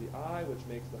it is the eye which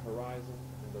makes the horizon,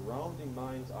 and the rounding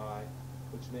mind's eye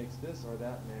which makes this or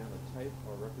that man a type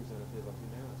or representative of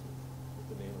humanity, with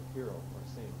the name of hero or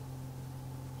saint.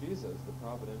 Jesus, the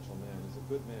providential man, is a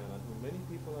good man on whom many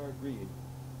people are agreed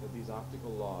that these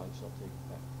optical laws shall take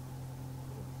effect.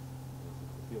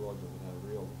 The theologians would have a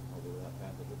real difficulty with that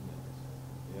passage, wouldn't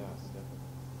they? Yes, definitely.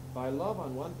 By love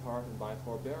on one part and by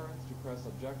forbearance to press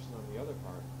objection on the other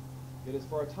part, It is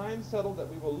for a time settled that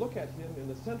we will look at him in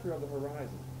the center of the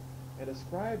horizon and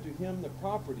ascribe to him the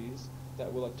properties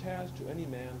that will attach to any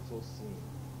man so seen.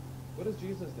 What is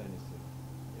Jesus then, you see,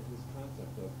 in his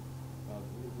concept of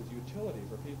his utility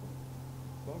for people?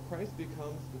 Well, Christ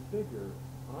becomes the figure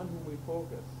on whom we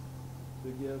focus to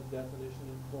give definition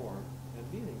and form and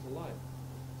meaning to life.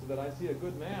 So that I see a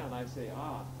good man, I say,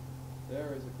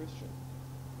 there is a Christian.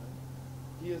 Right?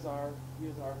 He is our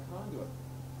conduit,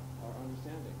 our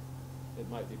understanding. It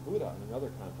might be Buddha in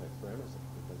another context for Emerson,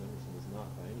 because Emerson is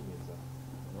not by any means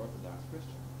an Orthodox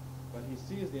Christian. But he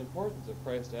sees the importance of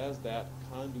Christ as that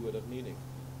conduit of meaning.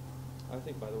 I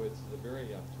think, by the way, this is a very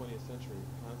 20th century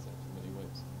concept in many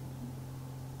ways.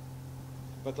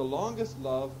 But the longest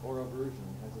love or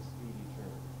aversion has a speedy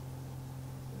term.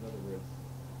 In other words,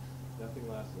 nothing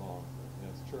lasts long. And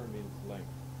its term means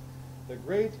length. The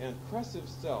great and crussive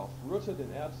self, rooted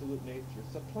in absolute nature,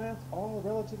 supplants all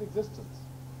relative existence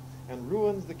and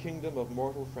ruins the kingdom of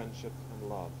mortal friendship and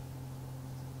love.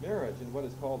 Marriage in what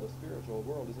is called the spiritual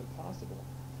world is impossible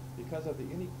because of the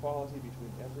inequality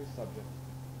between every subject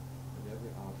and every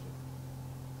object.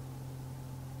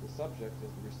 The subject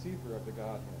is the receiver of the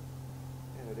Godhead,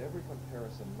 and at every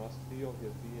comparison must feel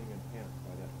his being enhanced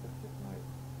by that cryptic night.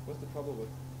 What's the trouble with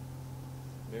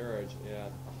marriage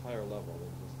at a higher level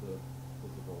than just the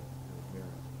physical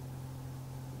marriage?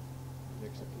 It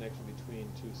makes a connection between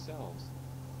two selves.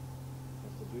 It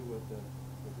has to do with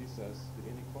what he says, the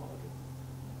inequality.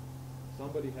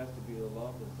 Somebody has to be the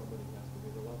loved and somebody has to be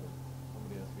the lover.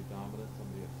 Somebody has to be dominant,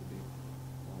 somebody has to be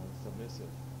submissive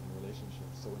in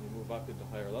relationships. So when you move up into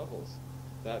higher levels,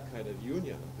 that kind of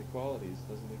union of equalities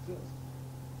doesn't exist.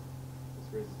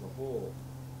 This raises a whole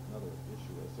another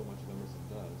issue, as so much of Emerson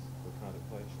does, for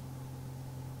contemplation.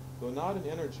 Though not in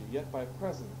energy, yet by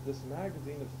presence, this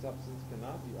magazine of substance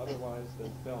cannot be otherwise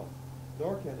than felt,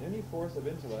 nor can any force of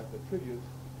intellect attribute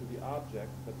to the object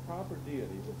the proper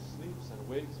deity which sleeps and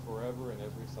wakes forever in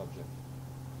every subject.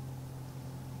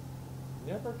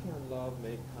 Never can love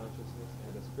make consciousness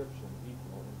and description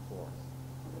equal in force.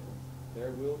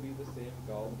 There will be the same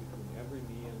gulf between every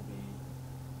me and thee,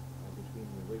 and between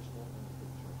the original and the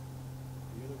picture.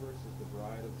 The universe is the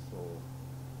bride of the soul.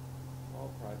 All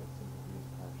private sympathy is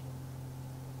partial.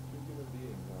 Two human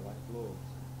beings are like globes,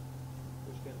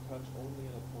 which can touch only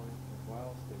in a point, and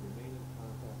whilst they remain in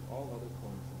contact, all other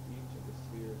points of each of the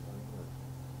spheres are inert.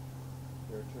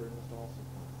 Their turn must also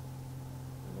come.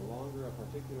 And the longer a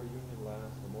particular union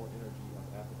lasts, the more energy of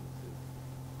appetency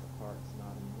the parts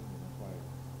not in union acquire.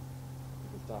 You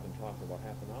could stop and talk for about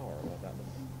half an hour about that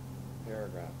little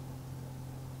paragraph.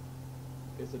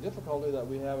 It's a difficulty that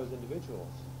we have as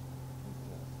individuals.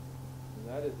 And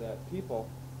that is that people,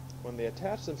 when they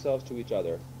attach themselves to each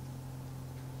other,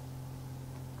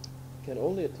 can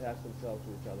only attach themselves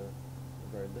to each other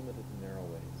in very limited and narrow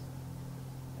ways.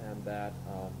 And that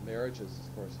marriages,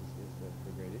 of course, is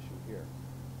the great issue here.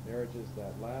 Marriages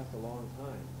that last a long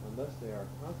time, unless they are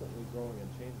constantly growing and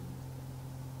changing.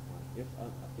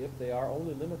 If they are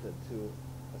only limited to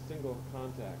a single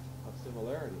contact of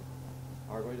similarity,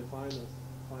 are going to find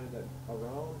that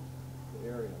around the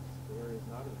areas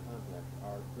not in contact,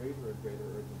 are greater and greater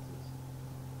urgencies.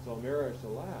 So marriage to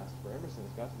last, for Emerson,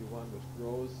 has got to be one which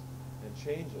grows and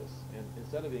changes, and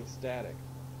instead of being static,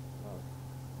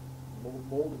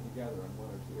 molded together in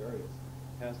one or two areas,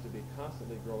 has to be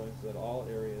constantly growing so that all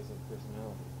areas of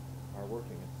personality are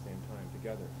working at the same time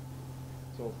together.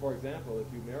 So, for example, if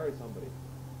you marry somebody,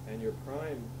 and your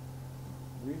prime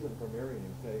reason for marrying,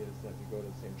 say, is that you go to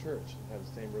the same church and have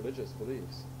the same religious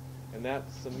beliefs, and that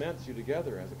cements you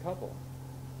together as a couple,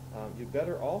 you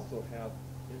better also have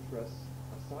interests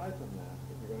aside from that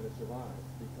if you're going to survive,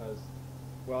 because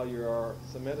while you are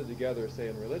cemented together, say,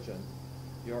 in religion,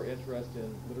 your interest in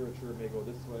literature may go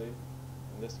this way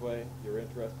and this way. Your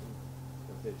interest in,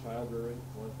 let's say, child rearing,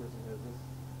 one person has this,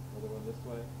 another one this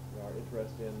way. Your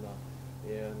interest in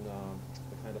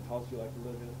the kind of house you like to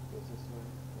live in goes this way,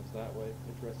 goes that way.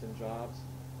 Interest in jobs,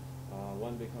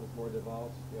 one becomes more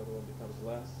devout, the other one becomes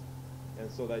less. And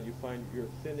so that you find you're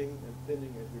thinning and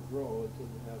thinning as you grow until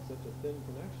you have such a thin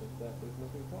connection that there's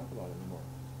nothing to talk about anymore.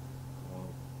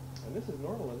 And this is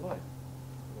normal in life.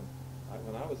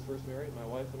 When I was first married, my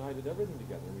wife and I did everything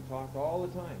together. We talked all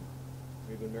the time.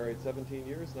 We've been married 17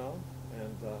 years now,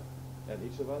 and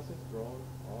each of us has grown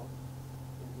off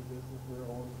into her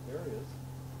own areas.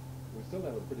 We still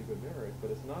have a pretty good marriage,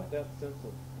 but it's not that sense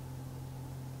of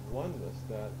oneness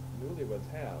that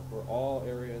newlyweds have, where all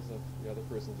areas of the other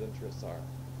person's interests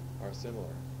are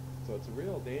similar. So it's a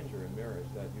real danger in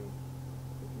marriage that if you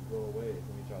grow away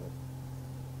from each other,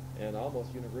 and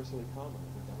almost universally common, I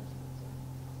think Emerson would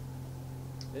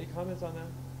say. Any comments on that?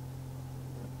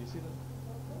 You see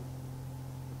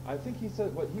that? I think he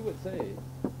said what he would say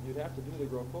you'd have to do to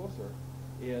grow closer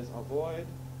is avoid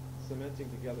cementing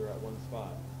together at one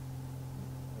spot.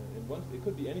 And it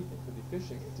could be anything. It could be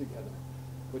fishing together,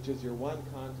 which is your one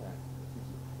contact.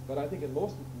 But I think in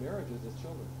most marriages, it's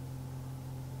children.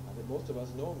 I think most of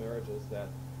us know marriages that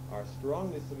are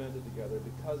strongly cemented together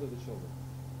because of the children,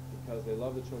 because they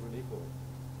love the children equally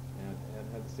and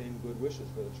have the same good wishes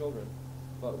for the children,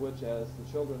 but which as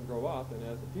the children grow up and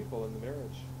as the people in the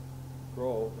marriage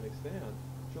grow and expand,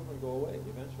 children go away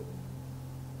eventually.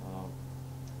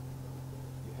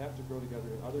 You have to grow together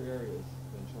in other areas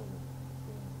than children.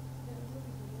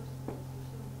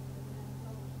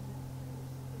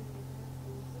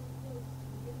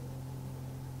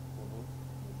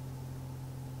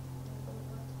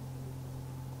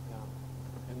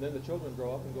 And then the children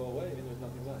grow up and go away, and there's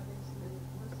nothing left.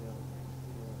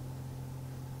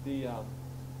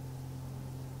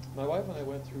 My wife and I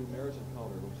went through Marriage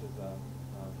Encounter, which is a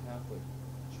Catholic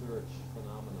church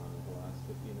phenomenon of the last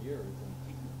 15 years. And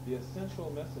the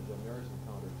essential message of Marriage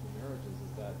Encounter to marriages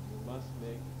is that you must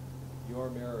make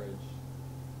your marriage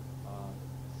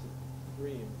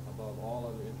supreme above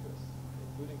all other interests,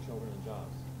 including children and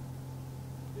jobs,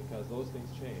 because those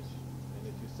things change. And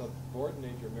if you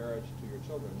subordinate your marriage to your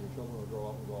children will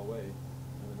grow up and go away,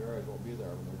 and the marriage won't be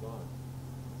there when they're gone.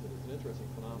 So it's an interesting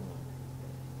phenomenon.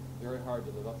 Very hard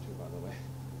to live up to, by the way.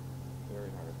 Very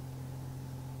hard.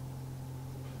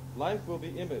 Life will be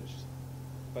imaged,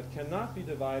 but cannot be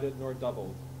divided nor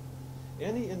doubled.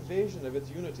 Any invasion of its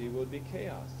unity would be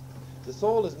chaos. The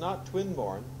soul is not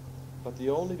twin-born, but the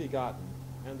only begotten,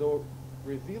 and though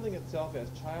revealing itself as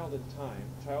child in time,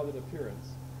 child in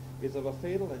appearance, is of a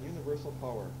fatal and universal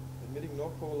power, admitting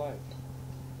no co-life.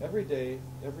 Every day,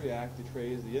 every act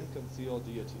betrays the inconcealed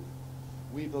deity.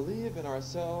 We believe in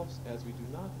ourselves as we do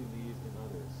not believe in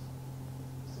others.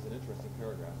 This is an interesting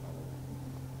paragraph, by the way.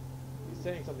 He's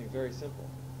saying something very simple.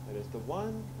 That is, the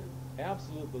one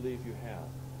absolute belief you have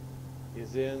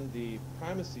is in the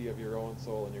primacy of your own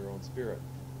soul and your own spirit.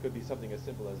 It could be something as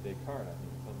simple as Descartes, I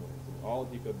think, in some ways. And all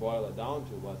he could boil it down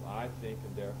to was, I think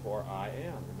and therefore I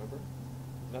am, remember?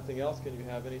 Nothing else can you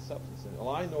have any substance in. Well,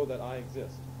 I know that I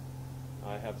exist.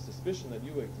 I have suspicion that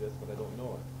you exist, but I don't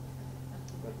know it.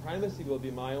 But primacy will be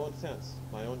my own sense,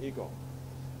 my own ego.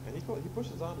 And he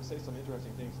pushes on to say some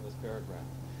interesting things in this paragraph.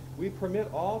 We permit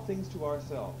all things to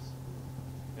ourselves,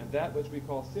 and that which we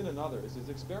call sin in others is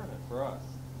experiment for us.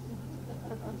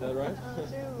 Is that right?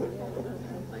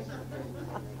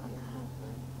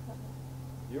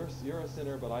 You're a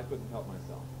sinner, but I couldn't help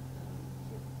myself.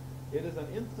 It is an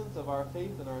instance of our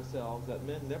faith in ourselves that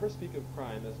men never speak of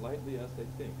crime as lightly as they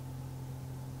think.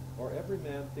 Or every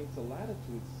man thinks a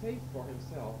latitude safe for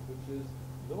himself, which is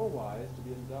nowise to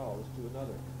be indulged to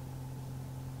another.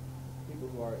 People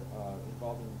who are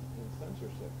involved in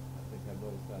censorship, I think, have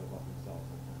noticed that about themselves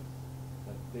sometimes.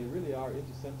 That they really are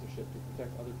into censorship to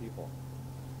protect other people,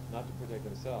 not to protect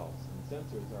themselves. And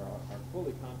censors are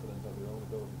fully confident of their own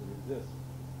ability to resist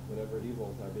whatever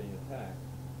evils are being attacked,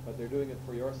 but they're doing it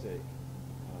for your sake,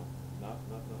 not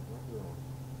your own.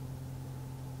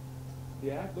 The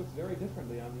act looks very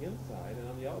differently on the inside and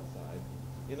on the outside,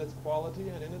 in its quality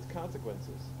and in its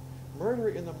consequences. Murder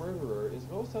in the murderer is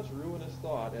no such ruinous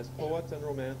thought as poets and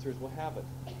romancers will have it.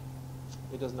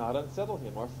 It does not unsettle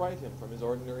him or fright him from his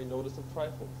ordinary notice of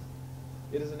trifles.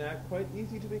 It is an act quite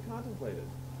easy to be contemplated.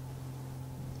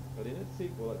 But in its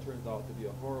sequel, it turns out to be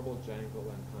a horrible jangle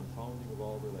and confounding of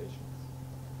all relations.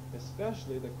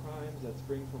 Especially the crimes that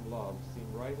spring from love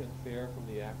seem right and fair from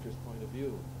the actor's point of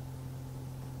view,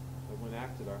 but when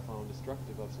acted are found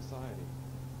destructive of society.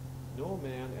 No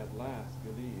man at last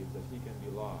believes that he can be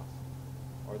lost,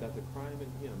 or that the crime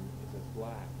in him is as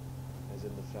black as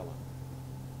in the felon.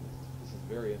 This is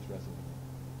very interesting to me.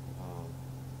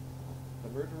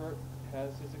 The murderer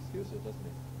has his excuses, doesn't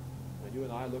he? When you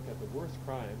and I look at the worst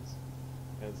crimes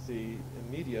and see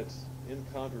immediate,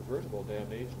 incontrovertible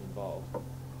damnation involved,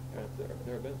 and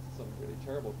there have been some really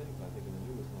terrible things, I think, in the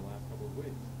news in the last couple of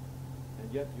weeks.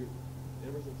 And yet,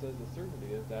 Emerson says the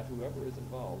certainty is that whoever is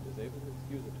involved is able to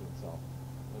excuse it to himself,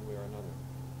 one way or another.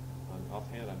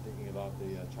 Offhand, I'm thinking about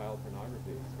the child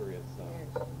pornography experience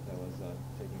that was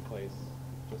taking place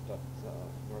just up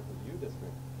north of the U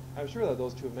District. I'm sure that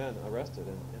those two men arrested,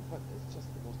 and what is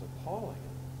just the most appalling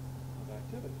of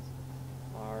activities,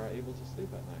 are able to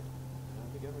sleep at night. And I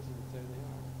think Emerson would say they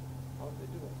are. How did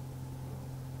they do it?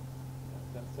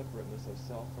 That separateness of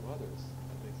self from others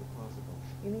that makes it possible.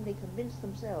 You mean they convince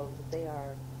themselves that they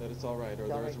are... That it's all right, or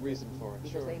there is a reason for it.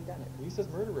 Because sure. they've done it. He says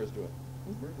murderers do it.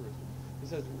 Mm-hmm. Murderers do it. He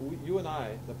says, you and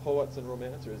I, the poets and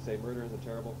romancers, say murder is a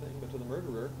terrible thing, but to the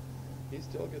murderer, He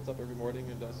still gets up every morning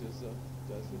and does his job.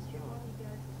 All he does is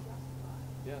justify.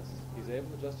 Yes, he's able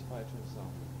to justify it to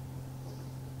himself.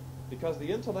 Because the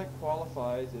intellect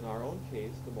qualifies, in our own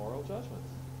case, the moral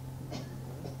judgments.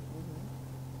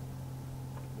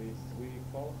 We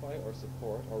qualify or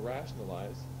support or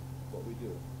rationalize what we do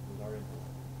with our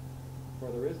intellect. For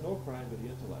there is no crime to the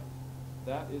intellect.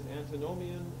 That is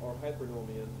antinomian or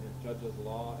hypernomian and judges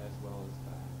law as well as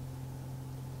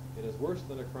fact. It is worse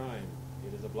than a crime.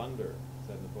 It is a blunder,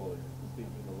 said Napoleon,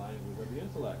 speaking the language of the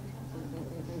intellect.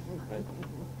 Right?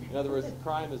 In other words,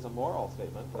 crime is a moral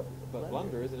statement, but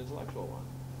blunder is an intellectual one.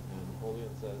 And Napoleon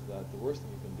says that the worst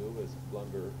thing you can do is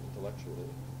blunder intellectually.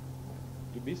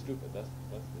 To be stupid, that's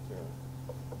the term.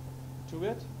 To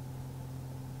wit,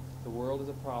 the world is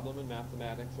a problem in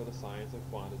mathematics or the science of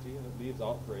quantity, and it leaves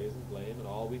out praise and blame and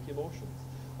all weak emotions.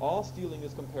 All stealing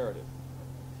is comparative.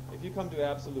 If you come to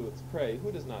absolutes, pray,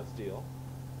 who does not steal?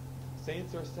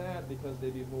 Saints are sad because they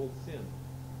behold sin,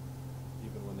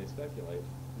 even when they speculate,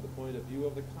 from the point of view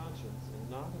of the conscience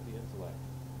and not of the intellect,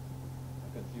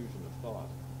 a confusion of thought.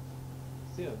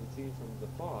 Sin, seen from the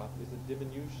thought, is a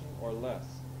diminution or less.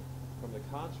 From the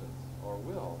conscience or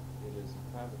will, it is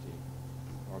depravity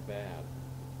or bad.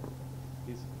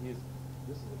 This is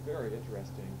a very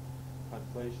interesting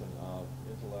conflation of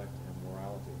intellect and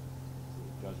morality,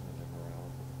 judgment and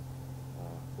morality.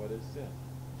 What is sin?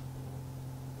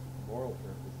 The moral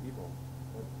term is evil.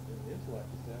 But in the intellect,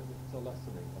 he says, it's a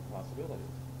lessening of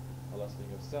possibilities, a lessening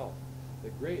of self.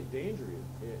 The great danger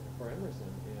for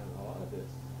Emerson and a lot of this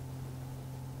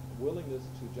willingness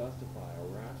to justify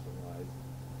or rationalize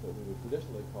what we would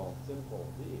traditionally call sinful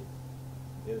deeds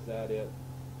is that it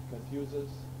confuses,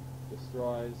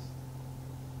 destroys,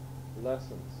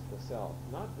 lessens the self.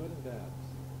 Not good and bad,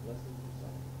 lessens the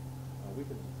self,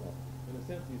 weakens the self. In a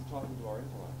sense, he's talking to our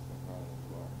intellect rather than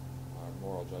to our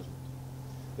moral judgment.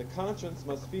 The conscience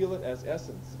must feel it as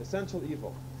essence, essential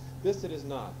evil. This it is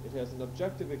not. It has an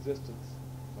objective existence,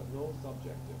 but no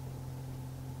subjective.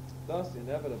 Thus,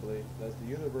 inevitably, does the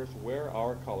universe wear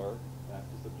our color, back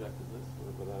to subjectiveness,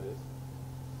 whatever that is,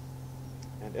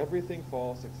 and everything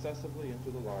falls successively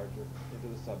into the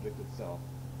subject itself.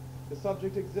 The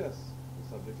subject exists, the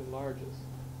subject enlarges.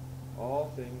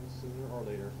 All things sooner or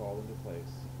later fall into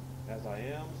place. As I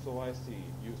am, so I see.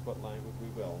 Use what language we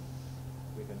will.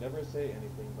 We can never say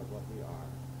anything but what we are.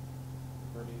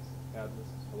 Hermes, Cadmus,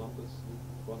 Columbus,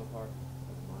 Newton, Bonaparte,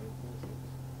 of mind forces.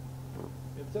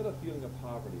 Instead of feeling a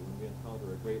poverty when we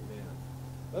encounter a great man,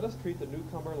 let us treat the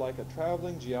newcomer like a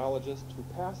traveling geologist who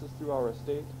passes through our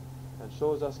estate and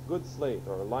shows us good slate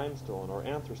or limestone or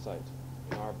anthracite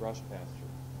in our brush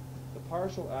pasture. The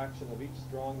partial action of each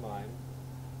strong mind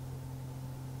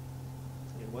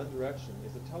in one direction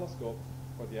is a telescope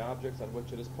for the objects on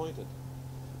which it is pointed.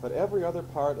 But every other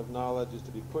part of knowledge is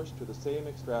to be pushed to the same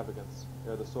extravagance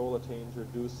ere the soul attains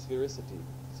reduced sphericity.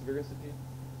 Sphericity?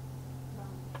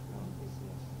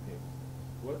 Okay.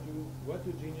 What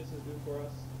do geniuses do for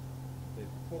us? They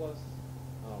pull us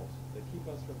out. They keep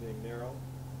us from being narrow,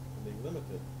 from being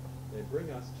limited. They bring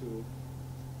us to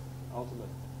ultimate.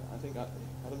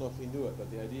 I don't know if he knew it, but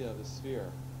the idea of a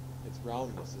sphere, its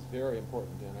roundness, is very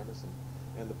important to Emerson.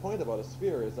 And the point about a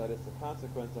sphere is that it's the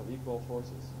consequence of equal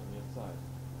forces on the inside.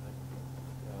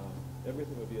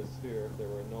 Everything would be a sphere if there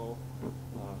were no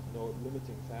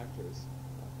limiting factors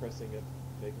pressing it,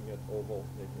 making it oval,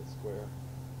 making it square.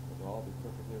 It would all be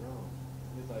perfectly round.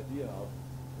 His idea of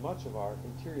much of our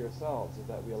interior selves is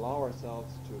that we allow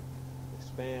ourselves to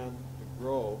expand, to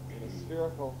grow in a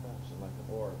spherical fashion, like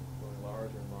an orb, going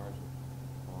larger and larger,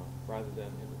 rather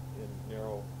than in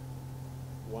narrow,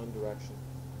 one direction,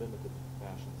 limited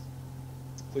fashions.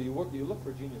 So you look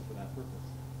for genius for that purpose.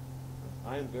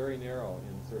 I am very narrow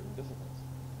in certain disciplines.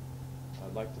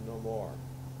 I'd like to know more.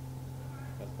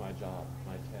 That's my job,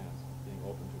 my task, being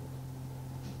open to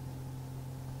it.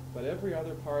 But every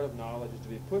other part of knowledge is to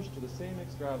be pushed to the same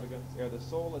extravagance ere the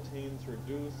soul attains her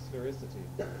due sphericity.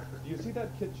 Do you see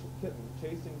that kitten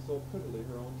chasing so prettily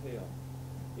her own tail?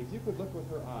 If you could look with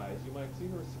her eyes, you might see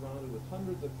her surrounded with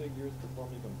hundreds of figures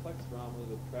performing complex dramas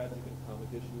of tragic and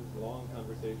comic issues, long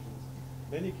conversations,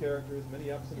 many characters, many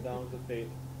ups and downs of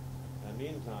fate. And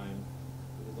meantime,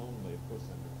 it is only puss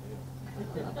in her tail.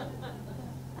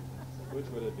 Which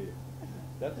would it be?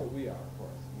 That's what we are, of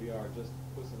course. We are just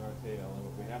puss in our tail, and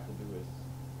what we have to do is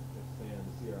expand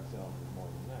to see ourselves as more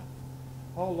than that.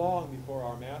 How long before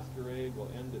our masquerade will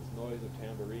end its noise of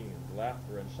tambourines,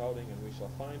 laughter, and shouting, and we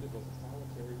shall find it was a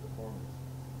solitary performance,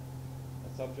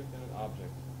 a subject and an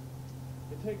object.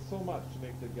 It takes so much to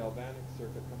make the galvanic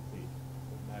circuit complete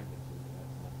with magnitude.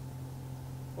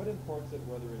 What imports it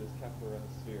whether it is Kepler and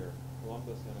a sphere,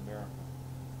 Columbus and America?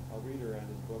 a reader and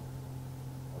his book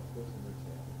of Puss in Her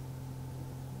Tail.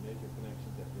 Make your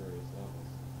connections at various levels.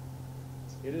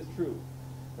 It is true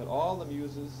that all the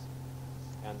muses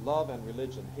and love and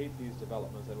religion hate these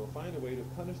developments and will find a way to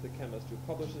punish the chemist who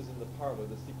publishes in the parlor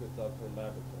the secrets of her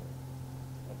laboratory,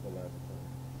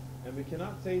 And we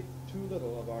cannot say too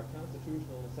little of our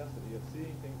constitutional necessity of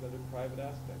seeing things under private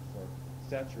aspects or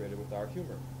saturated with our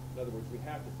humor. In other words, we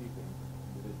have to see things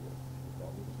individually. That's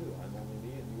all we can do. I'm only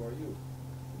me and you are you.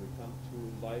 We come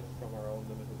to life from our own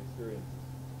limited experiences.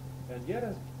 And yet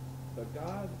as the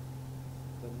God,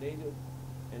 the native,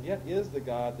 and yet is the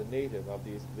God the native of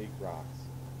these bleak rocks.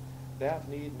 That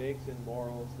need makes in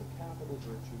morals the capital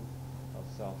virtue of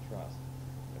self-trust.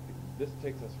 This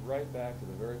takes us right back to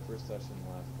the very first session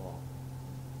last fall.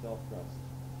 Self-trust.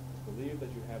 Believe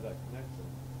that you have that connection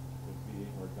with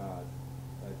being or God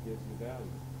that gives you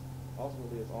value.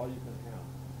 Ultimately, it's all you can have.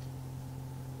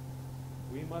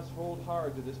 We must hold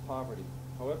hard to this poverty,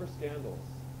 however scandalous,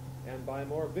 and by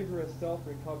more vigorous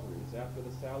self-recoveries after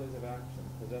the sallies of action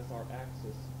possess our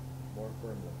axis more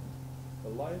firmly. The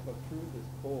life of truth is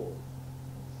cold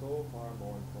and so far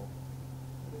mournful,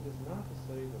 but it is not the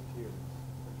slave of tears,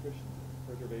 contrition,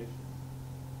 perturbation.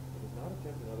 It does not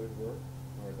attempt another's work,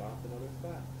 nor adopt another's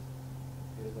facts.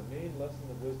 It is a main lesson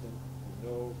of wisdom to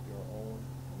know your own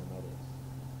and another's.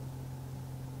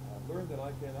 I've learned that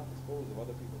I cannot dispose of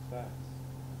other people's facts,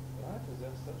 but I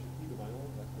possess such a key to my own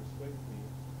that persuades me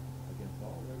against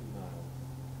all their denials,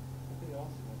 but they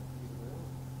also have a key to their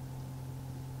own.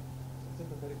 A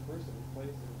sympathetic person is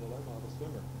placed in the dilemma of a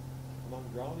swimmer among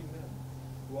drowning men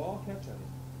who all catch at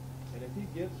him, and if he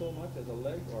gives so much as a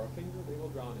leg or a finger, they will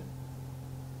drown him.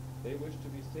 They wish to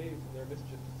be saved from their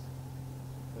mischiefs,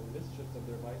 from the mischiefs of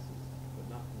their vices, but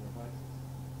not from their vices.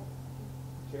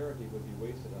 Charity would be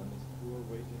wasted on this poor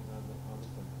waiting on the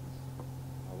symptoms.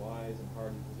 A wise and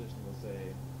hardy physician will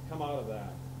say, "Come out of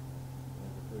that,"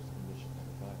 as the first condition of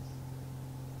advice.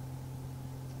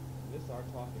 In this our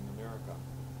talk in America,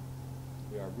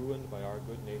 we are ruined by our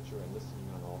good nature and listening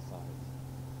on all sides.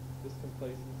 This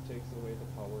complacence takes away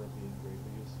the power of being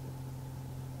greatly useful.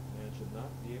 Man should not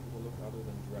be able to look other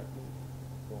than directly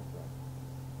forthright.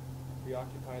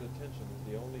 Preoccupied attention is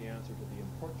the only answer to the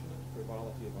importunate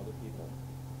frivolity of other people.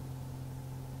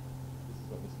 This is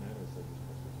what Miss Manners said you're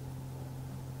supposed to do.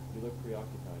 You look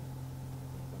preoccupied,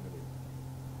 and somebody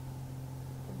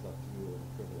comes up to you and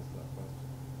frivolous about a question.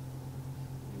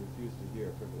 You refuse to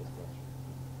hear a frivolous question.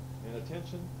 And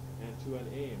attention and to an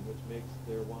aim which makes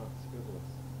their wants frivolous.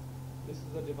 This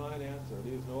is a divine answer,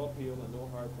 leaves no appeal and no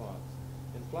hard thoughts.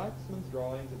 In Flaxman's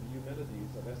drawings of the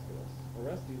Eumenides of Aeschylus,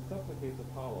 Orestes supplicates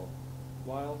Apollo,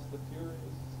 whilst the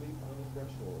Furies sleep on the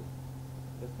threshold.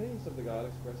 The face of the god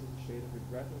expresses a shade of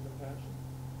regret and compassion,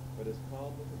 but is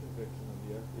calm with the conviction of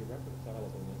the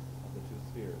irreconcilableness of the two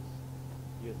spheres.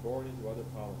 He is born into other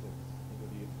politics, into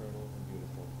the eternal and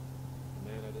beautiful.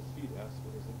 The man at his feet asks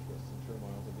for his interests and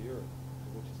turmoils of the earth, to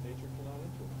which his nature cannot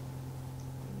enter.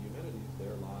 And the Eumenides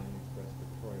there lying express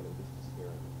pictorially this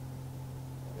disparity.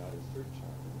 God is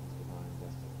surcharged with his divine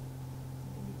destiny.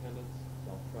 Independence,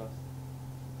 self-trust,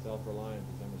 self-reliance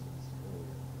is Emerson's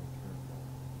earlier term.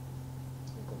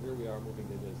 And so here we are moving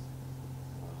to his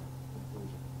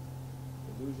conclusion.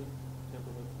 Illusion,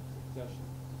 temperament, succession,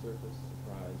 surface,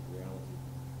 surprise, reality,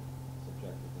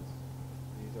 subjectiveness.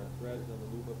 These are threads on the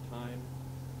loop of time.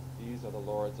 These are the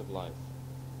lords of life.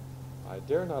 I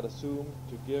dare not assume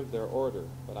to give their order,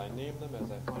 but I name them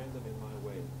as I find them in my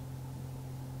way.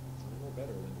 I know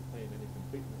better than to claim any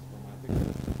completeness for my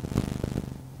picture.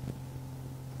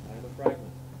 I am a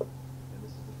fragment, and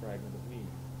this is the fragment of me.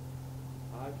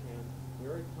 I can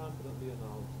very confidently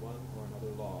announce one or another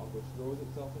law which throws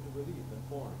itself into relief and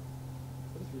form.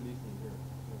 What does relief mean here?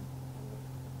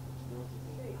 Which throws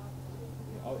itself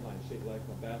the outline, shaped like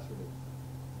a bas relief.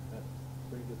 That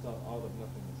brings itself out of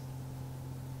nothingness.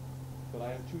 But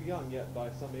I am too young yet by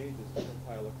some ages to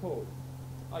compile a code.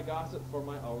 I gossip for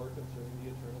my hour concerning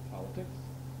the eternal politics.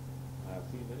 I have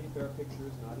seen many fair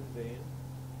pictures, not in vain.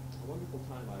 A wonderful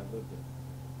time I have lived in.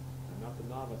 I am not the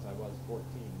novice I was 14,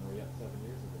 nor yet 7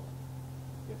 years ago.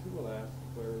 Yet who will ask,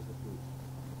 where is the fruit?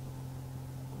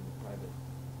 And the private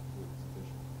fruit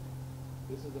sufficient.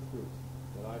 This is the fruit,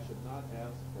 that I should not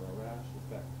ask for a rash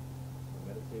effect, for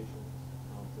meditations,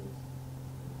 counsels,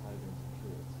 and hydrants and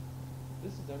cures.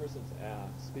 This is Emerson's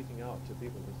speaking out to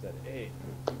people who said, "Hey,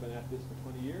 you've been at this for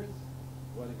 20 years?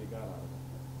 What have you got out of it?"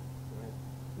 Right?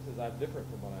 He says, "I'm different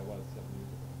from what I was 7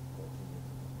 years ago, 14 years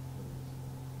ago, 20 years ago."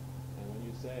 And when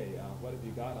you say, "What have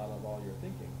you got out of all your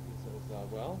thinking?" He says,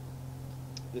 "Well,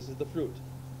 this is the fruit.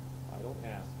 I don't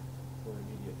ask for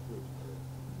immediate fruit.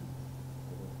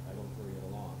 I don't hurry it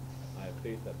along. I have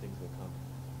faith that things will come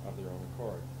of their own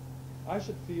accord. I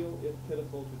should feel it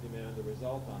pitiful to demand a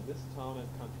result on this town and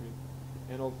country,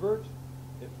 an overt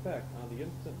effect on the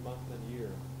instant month and year.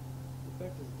 The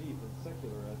effect is deep and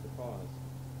secular as the cause.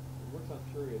 It works on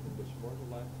periods in which mortal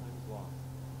lifetime is lost.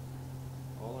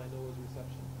 All I know is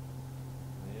reception.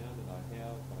 I am and I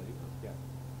have, but I do not get.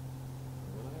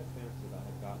 And when I had fancied I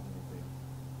had gotten anything,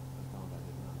 I found I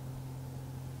did not.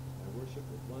 I worship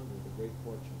with wonder the great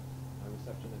fortune. My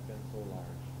reception had been so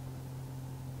large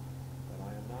that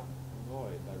I am not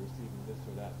annoyed by receiving this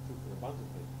or that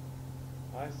superabundantly.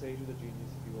 I say to the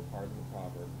genius, if you will pardon the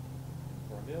proverb, in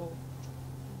for a mill,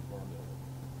 in for a mill.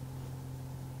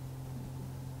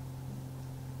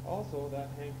 Also, that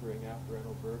hankering after an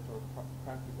overt or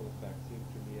practical effect seems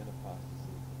to me an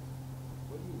apostasy.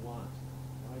 What do you want?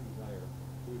 I desire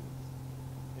prudence.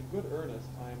 In good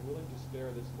earnest, I am willing to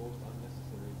spare this most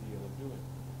unnecessary deal of doing.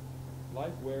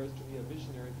 Life wears to me a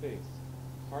visionary face.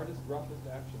 Hardest, roughest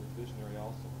action is visionary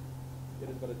also. It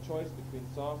is but a choice between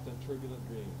soft and turbulent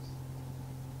dreams.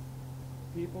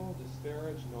 People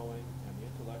disparage knowing and the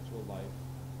intellectual life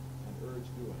and urge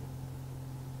doing.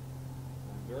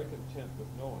 I am very content with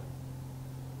knowing.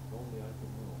 If only I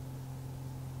could know.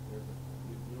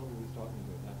 You know who he's talking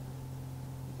about, that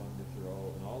he's talking to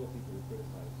Thoreau and all the people who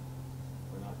criticize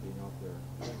for not being out there.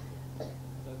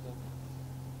 Says,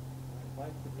 if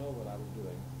I could know what I was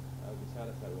doing, I would be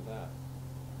satisfied with that.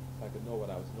 If I could know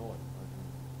what I was knowing.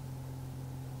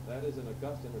 That is an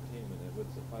august entertainment. It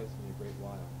would suffice me a great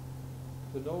while.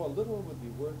 To know a little would be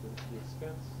worth the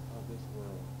expense of this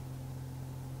world.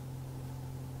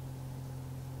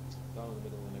 Down in the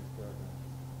middle of the next paragraph.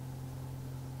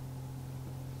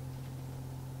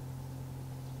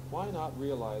 Why not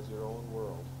realize your own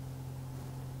world?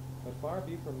 But far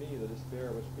be from me the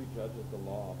despair which prejudges the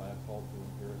law by a faulty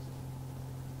empiricism.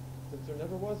 Since there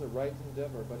never was a right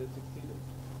endeavor, but it succeeded.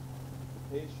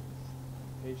 Patience,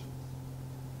 patience.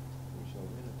 We shall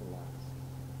win at the last.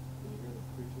 Can you hear the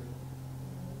preacher?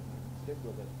 Stick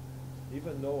with it.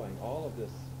 Even knowing all of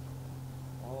this,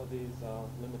 all of these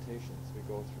limitations we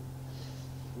go through.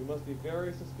 We must be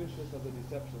very suspicious of the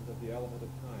deceptions of the element of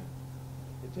time.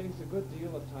 It takes a good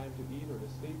deal of time to eat or to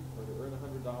sleep or to earn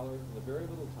 $100 and a very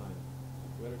little time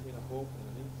to entertain a hope and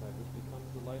an insight which becomes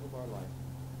the light of our life.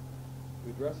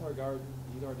 We dress our garden,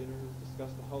 eat our dinners, discuss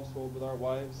the household with our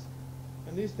wives,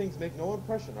 and these things make no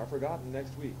impression, are forgotten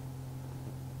next week.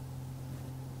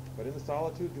 But in the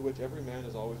solitude to which every man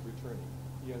is always returning,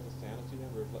 he has a sanity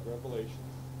and revelation,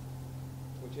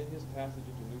 which in his passage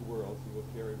into new worlds he will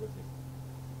carry with him.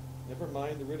 Never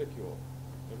mind the ridicule,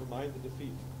 never mind the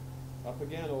defeat. Up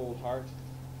again, old heart,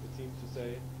 it seems to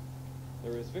say,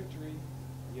 there is victory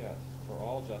yet for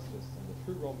all justice, and the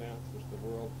true romance which the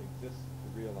world exists to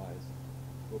realize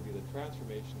will be the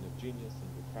transformation of genius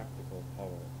into practical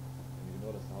power. And you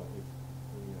notice how he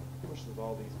pushes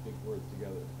all these big words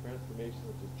together. Transformation,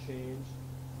 which is change,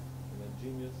 and then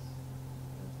genius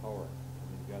and power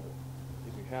coming together.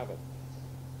 If you have it.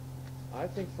 I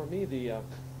think for me the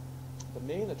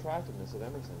main attractiveness of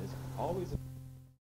Emerson is always